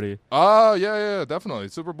party. Oh, yeah, definitely.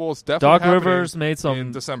 Super Bowl is definitely Doc Rivers made some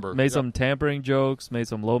in December. Made some tampering jokes, made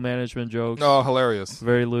some low management jokes. Oh, hilarious.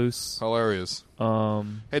 Very loose. Hilarious.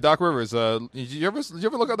 Hey, Doc Rivers, did you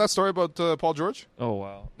ever look at that story about Paul George? Oh,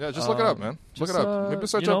 wow. Yeah, just look it up, man. Look it up. Maybe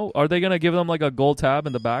search up. Are they going to give them a gold tab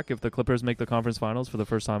in the back if the Clippers make the conference finals for the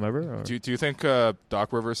first time ever? Or? Do you think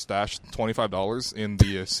Doc Rivers stashed $25 in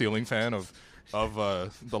the ceiling fan of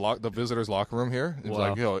the visitors' locker room here? It's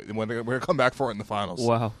wow. When we're going to come back for it in the finals.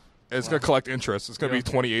 Wow. It's going to collect interest. It's going to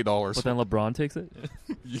be $28. But then LeBron takes it?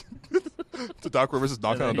 The Doc Rivers is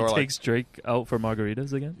knocking on the door. He takes Drake out for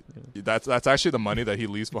margaritas again? Yeah. That's actually the money that he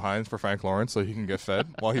leaves behind for Frank Lawrence so he can get fed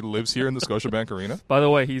while he lives here in the Scotiabank Arena. By the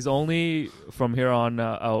way, he's only from here on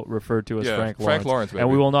out referred to as Frank Lawrence. Frank Lawrence, baby. And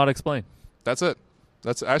we will not explain. That's it.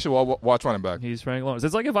 That's actually watch running back. He's Frank Lawrence.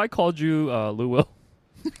 It's like if I called you Lou Will.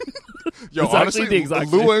 Yo, honestly,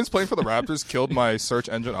 Lou Williams playing for the Raptors killed my search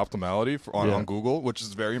engine optimality on Google, which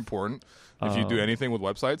is very important if you do anything with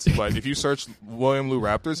websites. But if you search William Lou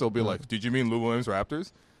Raptors, it'll be like, did you mean Lou Williams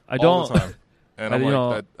Raptors? All the time. And I'm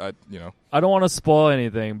I don't want to spoil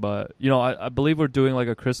anything, but I believe we're doing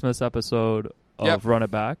a Christmas episode of Run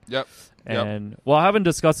It Back. Yep. And I haven't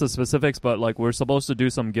discussed the specifics, but we're supposed to do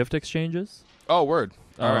some gift exchanges. Oh, word.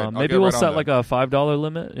 All right. Maybe we'll set a $5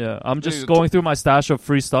 limit. Yeah, I'm just going through my stash of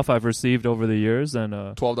free stuff I've received over the years and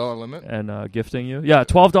 $12 limit and gifting you. Yeah,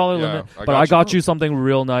 $12 limit. I got you something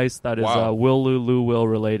real nice that is Lou Will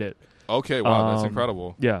related. Okay, wow, that's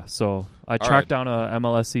incredible. Yeah, so I tracked down a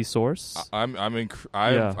MLSC source. I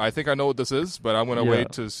think I know what this is, but I'm going to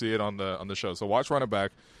wait to see it on the show. So watch Run It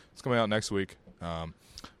Back. It's coming out next week.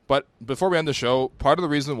 But before we end the show, part of the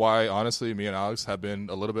reason why, honestly, me and Alex have been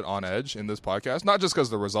a little bit on edge in this podcast, not just because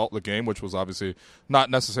of the result of the game, which was obviously not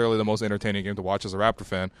necessarily the most entertaining game to watch as a Raptor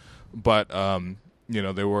fan, but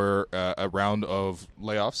there were a round of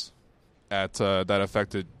layoffs that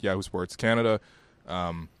affected Yahoo Sports Canada.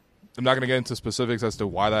 I'm not going to get into specifics as to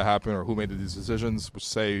why that happened or who made these decisions, which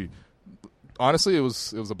say, honestly, it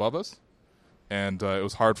was above us, and it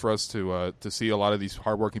was hard for us to see a lot of these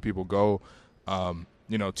hardworking people go.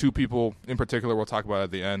 Two people in particular we'll talk about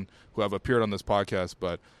at the end who have appeared on this podcast,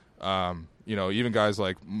 but even guys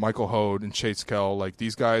like Michael Hode and Chase Kell,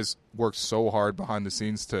 these guys work so hard behind the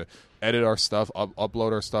scenes to edit our stuff,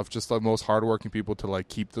 upload our stuff, just the most hardworking people to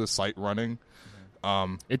keep the site running.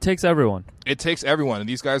 It takes everyone. It takes everyone, and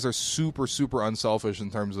these guys are super, super unselfish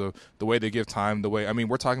in terms of the way they give time.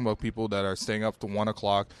 We're talking about people that are staying up to 1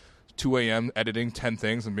 o'clock, 2 a.m. editing 10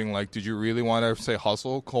 things and being like, did you really want to say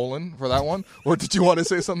hustle, for that one? Or did you want to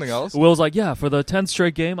say something else? Will's like, yeah, for the 10th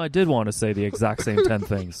straight game, I did want to say the exact same 10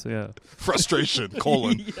 things. Yeah. Frustration,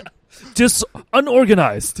 Yeah. Just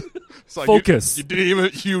unorganized. Like Focus. You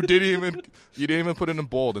didn't even put it in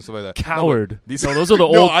bold and stuff like that. Coward. No, those are the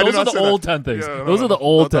old. Those are the old 10 things. Those are the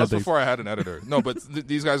old 10 things. That's before I had an editor. No, but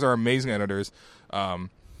these guys are amazing editors.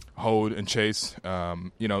 Hode and Chase.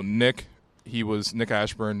 Nick. Nick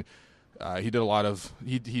Ashburn. He did a lot of.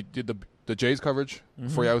 He did the Jays coverage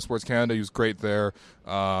for Yahoo Sports Canada. He was great there.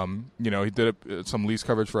 He did some Leafs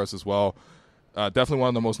coverage for us as well. Definitely one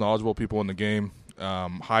of the most knowledgeable people in the game.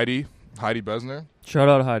 Heidi Besner. Shout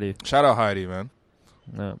out Heidi, man.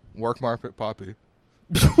 Yeah. Work Market Poppy.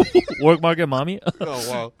 Work Market Mommy. Oh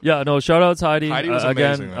wow. Yeah, no. Shout out to Heidi. Heidi was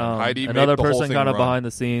amazing. Heidi another made the whole person thing kind of run. behind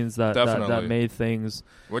the scenes that made things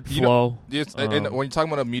flow. And when you're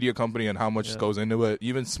talking about a media company and how much goes into it,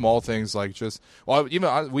 even small things like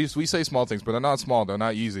we say small things, but they're not small. They're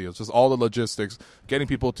not easy. It's just all the logistics, getting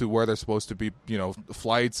people to where they're supposed to be.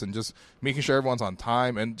 Flights and just making sure everyone's on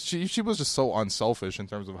time. And she was just so unselfish in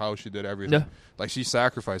terms of how she did everything. Yeah. Like she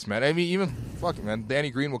sacrificed, man. I mean, even fucking man, Danny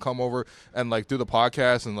Green will come over and like do the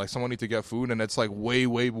podcast, and like someone need to get food, and it's like way,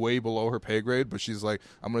 way, way below her pay grade. But she's like,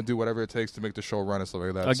 I'm gonna do whatever it takes to make the show run and stuff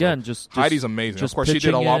like that. Again, so, just Heidi's amazing. Of course, she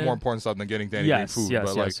did a lot more important stuff than getting Danny Green food.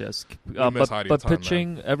 Yes. But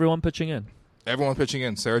pitching, everyone pitching in. Everyone pitching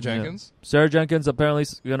in. Sarah Jenkins. Yeah. Sarah Jenkins apparently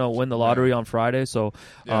win the lottery on Friday, so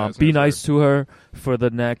Yeah, be nice to her for the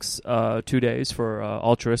next 2 days for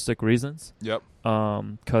altruistic reasons. Yep.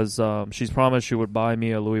 Because she's promised she would buy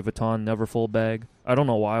me a Louis Vuitton Neverfull bag. I don't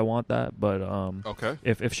know why I want that, but okay.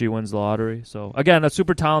 If she wins the lottery, so again, a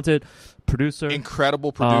super talented producer,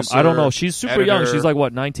 incredible producer. I don't know, she's super editor. young. She's like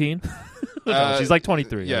what, 19? She's like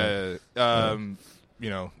 23.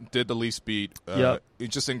 Did the Leafs beat. Yep.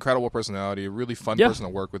 Just incredible personality, a really fun person to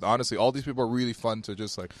work with. Honestly, all these people are really fun to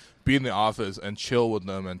just like be in the office and chill with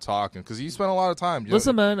them and talk, because you spend a lot of time.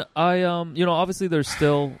 Listen, man, I obviously there's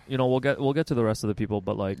still we'll get to the rest of the people,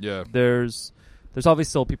 but like there's obviously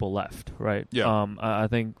still people left, right? Yeah. I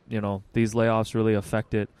think these layoffs really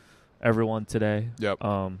affected everyone today. Yep.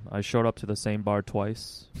 I showed up to the same bar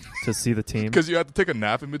twice to see the team because you had to take a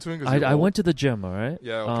nap in between. I went to the gym. All right.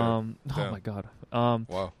 Yeah. Okay. Oh my god.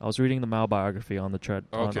 Wow. I was reading the Mao biography on the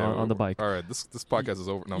on the bike. All right. This podcast is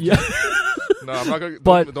over. No. Yeah. No, I'm not gonna.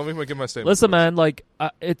 But don't make me give my statement. Listen, man. Like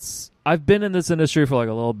I've been in this industry for like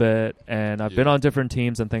a little bit, and I've been on different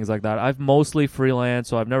teams and things like that. I've mostly freelance,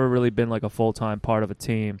 so I've never really been like a full-time part of a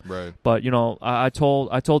team. Right. But I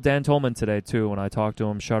told Dan Tolman today too when I talked to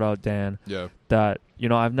him. Shout out Dan. Yeah. That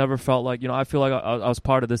I've never felt like I feel like I was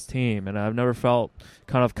part of this team, and I've never felt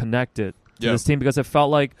kind of connected to this team, because it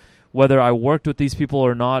felt like whether I worked with these people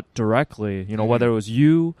or not directly, whether it was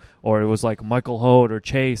you or it was like Michael Hode or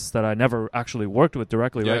Chase that I never actually worked with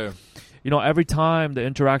directly, right? Every time the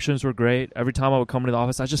interactions were great. Every time I would come into the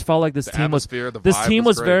office, I just felt like this team was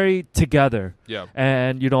very together. Yeah.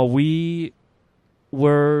 And we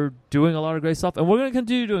were doing a lot of great stuff, and we're going to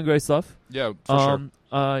continue doing great stuff. Yeah, for sure.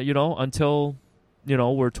 Until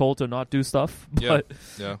we're told to not do stuff. But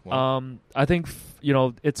I think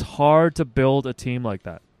it's hard to build a team like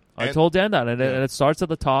that. I told Dan that, and it starts at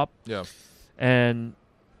the top. Yeah. And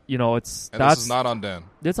this is not on Dan.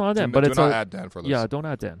 It's not on Dan, but do not add Dan for this. Yeah, don't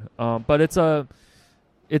add Dan. But it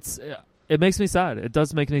makes me sad. It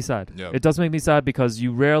does make me sad. Yeah. It does make me sad because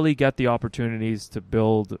you rarely get the opportunities to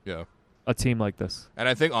build a team like this. And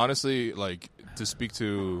I think honestly, like, to speak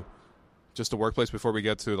to just the workplace before we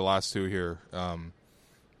get to the last two here,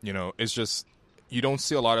 it's just you don't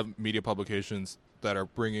see a lot of media publications that are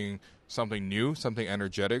bringing something new, something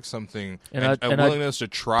energetic, something and willingness to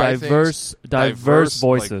try diverse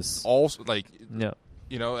voices. Like, also, like, and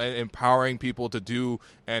empowering people to do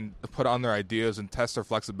and put on their ideas and test their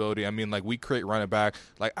flexibility. I mean, like, we create Run It Back.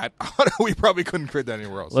 Like, we probably couldn't create that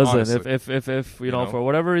anywhere else. Listen, honestly. if for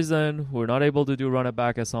whatever reason we're not able to do Run It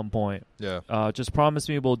Back at some point, just promise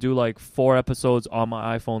me we'll do like 4 episodes on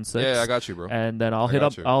my iPhone 6. Yeah, I got you, bro. And then I'll hit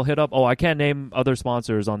up. Oh, I can't name other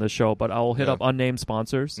sponsors on this show, but I'll hit up unnamed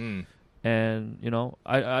sponsors. And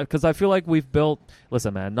because I feel like we've built.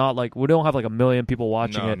 Listen, man, not like we don't have like 1 million people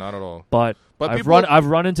watching it. Not at all. But I've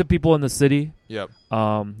run into people in the city. Yep.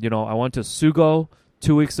 I went to Sugo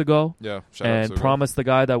 2 weeks ago. Yeah. And promised the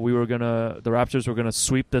guy that the Raptors were gonna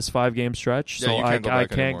sweep this 5-game stretch. Yeah, so I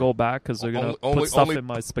can't go back because they're gonna put stuff in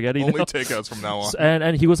my spaghetti. Only takeouts from now on.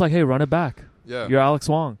 And he was like, "Hey, run it back. Yeah. You're Alex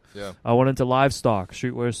Wong." Yeah. I went into Livestock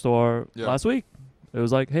streetwear store last week. It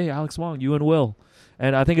was like, "Hey, Alex Wong, you and Will."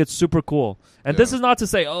 And I think it's super cool. And this is not to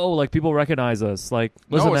say, like, people recognize us. Like,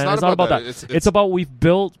 listen, no, man, it's not about that. It's about we've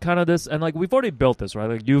built kind of this, and, like, we've already built this, right?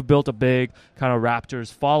 Like, you've built a big kind of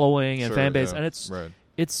Raptors following and fan base, and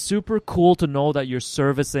it's super cool to know that you're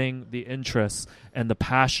servicing the interests and the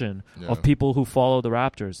passion of people who follow the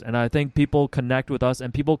Raptors. And I think people connect with us,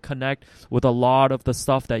 and people connect with a lot of the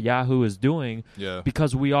stuff that Yahoo is doing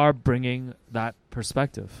because we are bringing that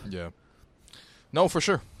perspective. Yeah. No, for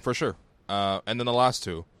sure. For sure. And then the last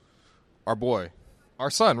two, our boy, our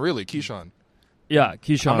son, really, Keyshawn. Yeah,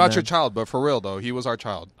 Keyshawn. I'm not your child, but for real, though, he was our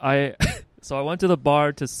child. So I went to the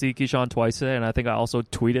bar to see Keyshawn twice today, and I think I also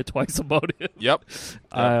tweeted twice about him. Yep.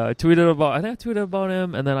 I tweeted about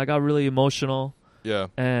him, and then I got really emotional. Yeah.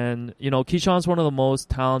 And, Keyshawn's one of the most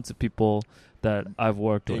talented people that I've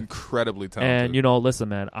worked with. Incredibly talented. And, listen,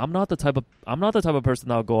 man, I'm not the type of person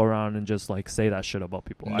that'll go around and just, like, say that shit about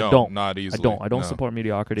people. No, I don't. Not easily. I don't support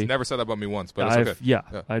mediocrity. He's never said that about me once, but it's okay. Yeah,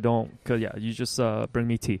 I don't. Cause, you just bring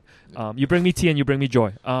me tea. You bring me tea and you bring me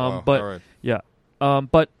joy. Wow, but, all right. yeah.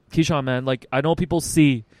 But Keyshawn, man, like, I know people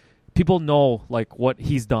know, like, what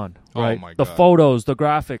he's done, right? Oh my God. The photos, the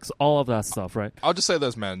graphics, all of that stuff, right? I'll just say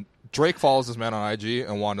this, man. Drake follows this man on IG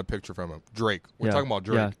and wanted a picture from him. Drake. We're talking about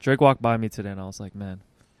Drake. Yeah, Drake walked by me today, and I was like, man,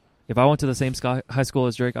 if I went to the same high school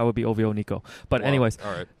as Drake, I would be OVO Nico. But anyways,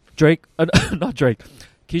 all right. Drake, not Drake.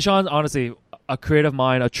 Keyshawn, honestly, a creative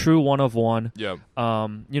mind, a true one of one. Yeah.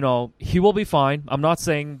 He will be fine. I'm not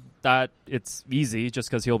saying that it's easy just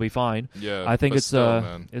because he'll be fine. Yeah. I think it's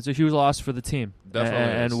a huge loss for the team.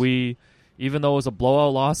 Definitely. And we, even though it was a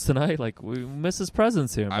blowout loss tonight, like, we miss his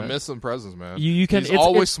presence here, man. I miss his presence, man. He's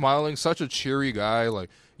always smiling, such a cheery guy, like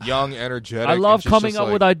young, energetic. I love coming up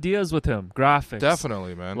with ideas with him, graphics.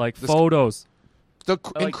 Definitely, man. Like photos.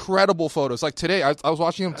 Incredible photos. Like today, I was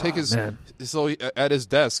watching him take at his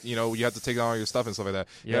desk, you have to take out all your stuff and stuff like that.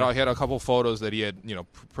 Yeah. He had a couple photos that he had,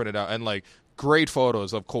 printed out, and like great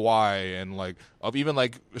photos of Kawhi and like of even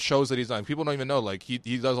like shows that he's done. People don't even know, like he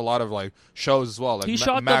does a lot of like shows as well. Like he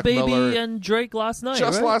shot Mac the baby Miller, and Drake last night.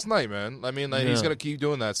 Just right? last night, man. I mean, like, he's gonna keep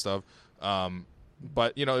doing that stuff.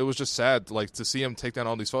 But it was just sad, like, to see him take down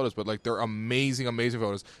all these photos. But like, they're amazing, amazing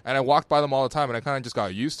photos. And I walked by them all the time, and I kind of just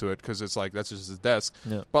got used to it because it's like that's just his desk.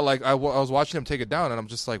 Yeah. But like, I was watching him take it down, and I'm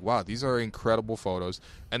just like, wow, these are incredible photos.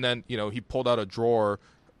 And then he pulled out a drawer,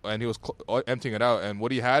 and he was emptying it out, and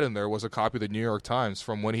what he had in there was a copy of the New York Times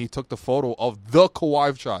from when he took the photo of the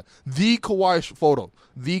Kawhi shot, the Kawhi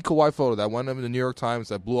photo that went in the New York Times,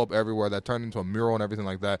 that blew up everywhere, that turned into a mural and everything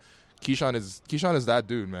like that. Keyshawn is that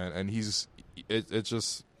dude, man, and it's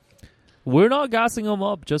just. We're not gassing him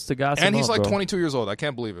up just to gas him up. And he's like bro. 22 years old. I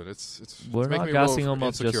can't believe it. We're not gassing him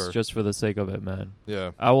up just for the sake of it, man. Yeah.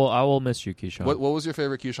 I will miss you, Keyshawn. What was your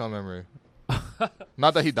favorite Keyshawn memory?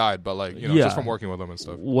 Not that he died, but like just from working with him and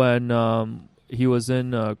stuff. When he was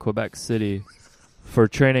in Quebec City for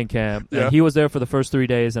training camp, and he was there for the first 3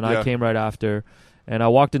 days, and I came right after, and I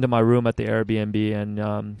walked into my room at the Airbnb,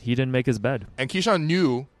 and he didn't make his bed. And Keyshawn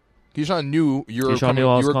knew you were going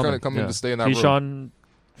to come in to stay in that room. Keyshawn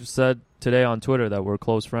said today on Twitter that we're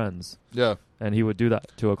close friends. Yeah, and he would do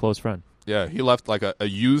that to a close friend. Yeah, he left like a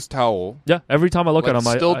used towel. Yeah, every time I look at him,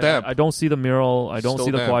 still damp. I don't see the mural. I don't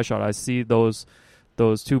see the Kawhi shot. I see those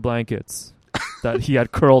two blankets that he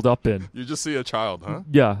had curled up in. You just see a child, huh?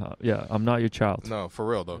 Yeah. I'm not your child. No, for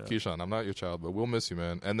real though, Keyshawn, I'm not your child, but we'll miss you,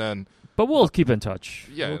 man. And then, but we'll keep in touch.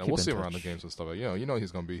 Yeah, we'll see him around the games and stuff. You know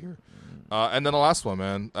he's gonna be here. And then the last one,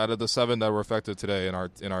 man. Out of the 7 that were affected today in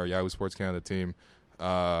our Yahoo Sports Canada team,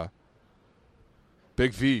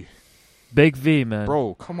 Big V. Big V, man.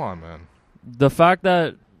 Bro, come on, man. The fact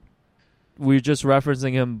that we're just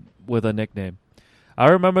referencing him with a nickname. I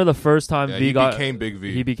remember the first time he became Big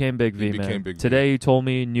V. He became Big V, man. Big Today V. he told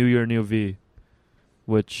me New Year, New V,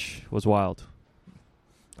 which was wild.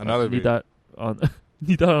 Another V. Need that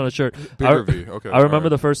on a shirt. Bigger V. Okay. I remember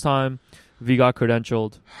the first time V got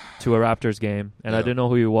credentialed to a Raptors game, and I didn't know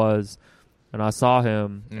who he was. And I saw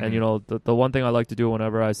him, and the one thing I like to do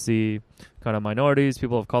whenever I see kind of minorities,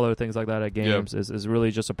 people of color, things like that at games is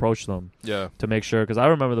really just approach them. Yeah. To make sure, because I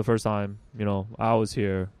remember the first time I was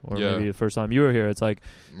here, or maybe the first time you were here. It's like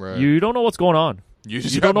you don't know what's going on. You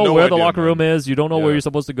don't know where the locker room is. You don't know where you're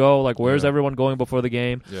supposed to go. Like where's everyone going before the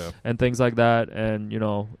game? Yeah. And things like that. And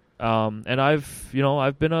and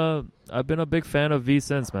I've been a big fan of V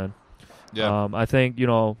since, man. Yeah. I think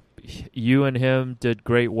you and him did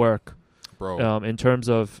great work. Bro. In terms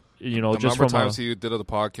of just from times he did the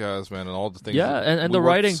podcast, man, and all the things. Yeah, and the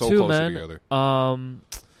writing too, man.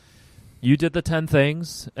 You did the 10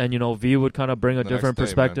 things, and V would kind of bring a different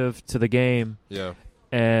perspective to the game. Yeah,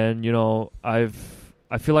 and I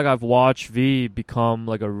feel like I've watched V become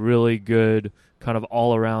like a really good kind of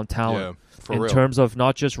all-around talent in real. Terms of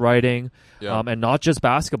not just writing Yeah. and not just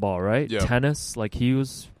basketball, right? Yeah. Tennis, like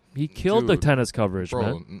he killed the tennis coverage,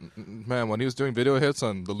 bro, man. Man, when he was doing video hits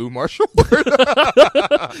on the Lou Marshall.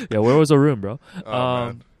 Yeah, where was Arun, bro?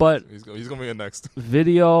 Man. But he's gonna be in next.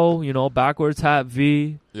 Video, backwards hat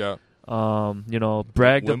V. Yeah.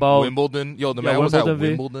 Bragged about Wimbledon. Yo, the man was at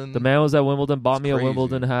Wimbledon. The man was at Wimbledon, bought me a crazy.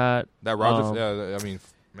 Wimbledon hat. That Roger, I mean,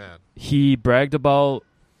 man. He bragged about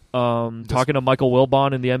talking to Michael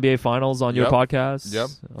Wilbon in the NBA Finals on your podcast. Yep.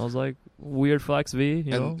 I was like, weird flex V.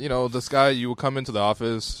 You know, this guy, you would come into the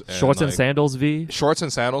office. And shorts and sandals V. Shorts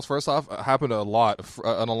and sandals, first off, happened a lot.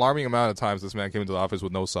 An alarming amount of times this man came into the office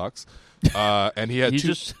with no socks. And he had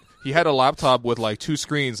he had a laptop with like 2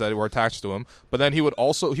 screens that were attached to him. But then we would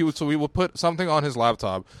put something on his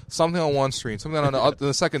laptop, something on one screen, something on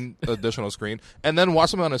the second additional screen, and then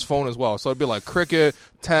watch something on his phone as well. So it'd be like cricket,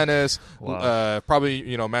 tennis,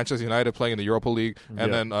 probably Manchester United playing in the Europa League,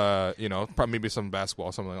 and then probably maybe some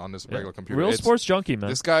basketball, something on this regular computer. Real sports junkie,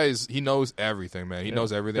 man. This guy he knows everything, man. He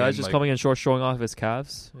knows everything. Guy's just coming in shorts, showing off his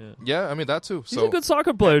calves. Yeah, I mean that too. He's a good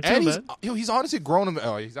soccer player too, and man. He's honestly grown.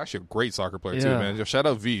 He's actually a great soccer player too, man. Shout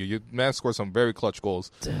out V. You man scored some very clutch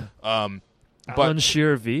goals. Alan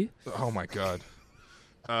Shearer V. Oh my god.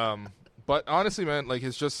 But honestly, man, like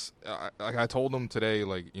it's just like I told him today,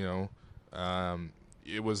 like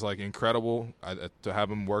it was like incredible to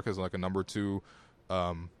have him work as like a number 2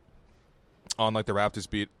 on like the Raptors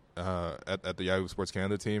beat at the Yahoo Sports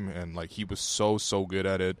Canada team, and like he was so good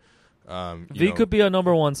at it. V could be a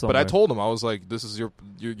number 1 somewhere. But I told him, I was like, "This is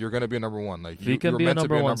you're going to be a number 1. Like V can be a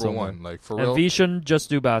number 1. Like for and real." V shouldn't just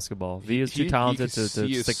do basketball. V is too talented to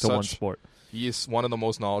stick to one sport. He is one of the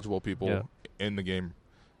most knowledgeable people in the game,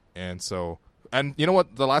 and so. And you know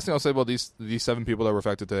what? The last thing I'll say about these 7 people that were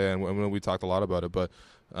affected today, and we talked a lot about it, but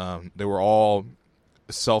they were all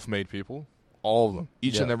self-made people, all of them,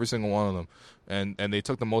 each and every single one of them, and they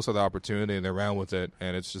took the most of the opportunity and they ran with it.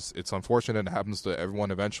 And it's unfortunate. It happens to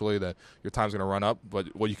everyone eventually that your time's going to run up.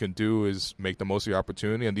 But what you can do is make the most of your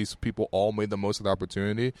opportunity. And these people all made the most of the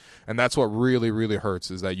opportunity, and that's what really really hurts.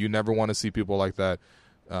 Is that you never want to see people like that,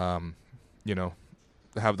 have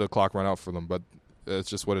the clock run out for them. But it's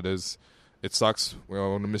just what it is. It sucks. We're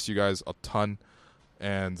going to miss you guys a ton,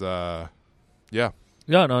 and yeah,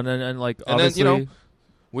 no, and like and obviously, then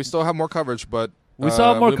we still have more coverage, but we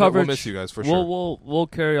still have more coverage. We'll miss you guys for sure. We'll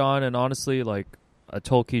carry on, and honestly, like I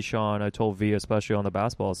told Keyshawn, I told V, especially on the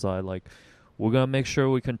basketball side, like we're gonna make sure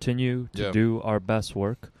we continue to do our best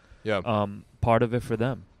work. Yeah. Part of it for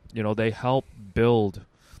them, they help build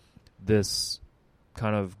this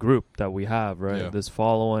kind of group that we have, right? Yeah. This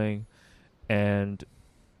following, and.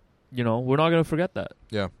 We're not going to forget that.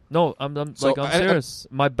 Yeah. No, I'm serious.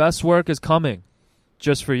 My best work is coming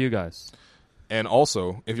just for you guys. And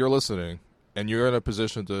also, if you're listening and you're in a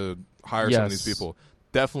position to hire some of these people,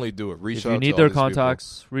 definitely do it. Reach out to all these people. If you need their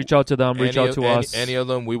contacts, reach out to them, reach out to us. Any of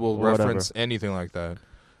them, we will reference anything like that.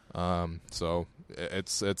 So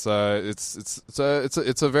it's a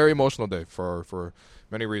very emotional day for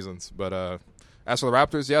many reasons. But as for the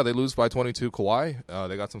Raptors, they lose by 22 Kawhi.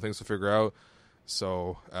 They got some things to figure out.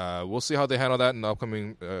 So we'll see how they handle that in the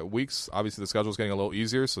upcoming weeks. Obviously, the schedule's getting a little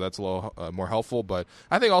easier, so that's a little more helpful. But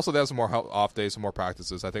I think also they have some more off days, some more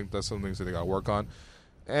practices. I think that's some things that they got to work on.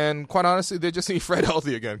 And quite honestly, they just need Fred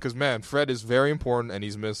healthy again because, man, Fred is very important, and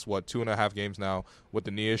he's missed, 2.5 games now with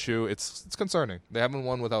the knee issue. It's concerning. They haven't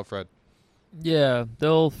won without Fred. Yeah,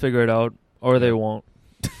 they'll figure it out, or they won't.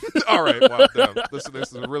 All right. Wow, damn.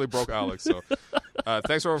 This really broke Alex. So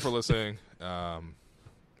thanks, everyone, for listening.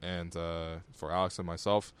 And for Alex and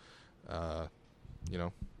myself, and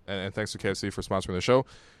thanks to KFC for sponsoring the show.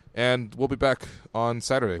 And we'll be back on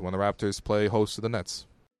Saturday when the Raptors play host to the Nets.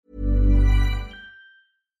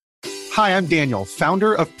 Hi, I'm Daniel,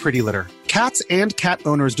 founder of Pretty Litter. Cats and cat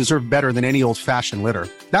owners deserve better than any old-fashioned litter.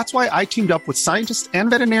 That's why I teamed up with scientists and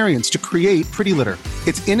veterinarians to create Pretty Litter.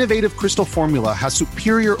 Its innovative crystal formula has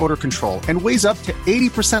superior odor control and weighs up to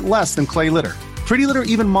 80% less than clay litter. Pretty Litter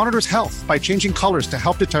even monitors health by changing colors to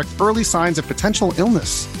help detect early signs of potential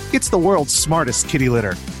illness. It's the world's smartest kitty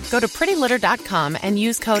litter. Go to prettylitter.com and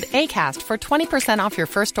use code ACAST for 20% off your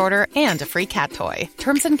first order and a free cat toy.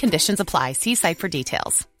 Terms and conditions apply. See site for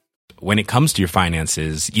details. When it comes to your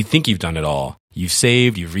finances, you think you've done it all. You've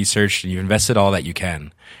saved, you've researched, and you've invested all that you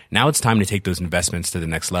can. Now it's time to take those investments to the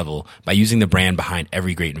next level by using the brand behind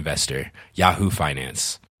every great investor, Yahoo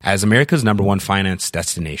Finance. As America's #1 finance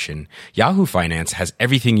destination, Yahoo Finance has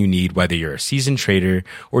everything you need, whether you're a seasoned trader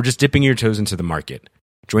or just dipping your toes into the market.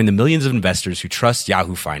 Join the millions of investors who trust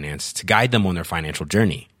Yahoo Finance to guide them on their financial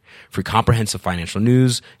journey. For comprehensive financial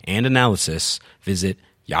news and analysis, visit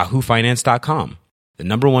yahoofinance.com, the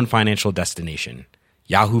number one financial destination,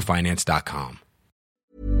 yahoofinance.com.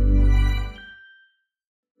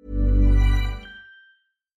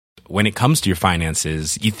 When it comes to your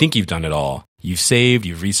finances, you think you've done it all. You've saved,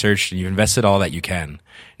 you've researched, and you've invested all that you can.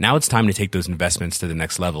 Now it's time to take those investments to the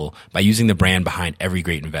next level by using the brand behind every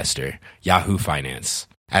great investor, Yahoo Finance.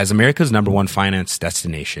 As America's number one finance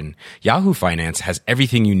destination, Yahoo Finance has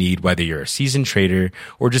everything you need, whether you're a seasoned trader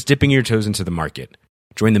or just dipping your toes into the market.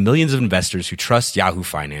 Join the millions of investors who trust Yahoo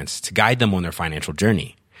Finance to guide them on their financial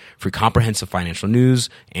journey. For comprehensive financial news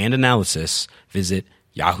and analysis, visit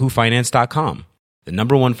yahoofinance.com, the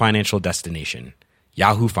number one financial destination,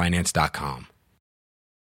 yahoofinance.com.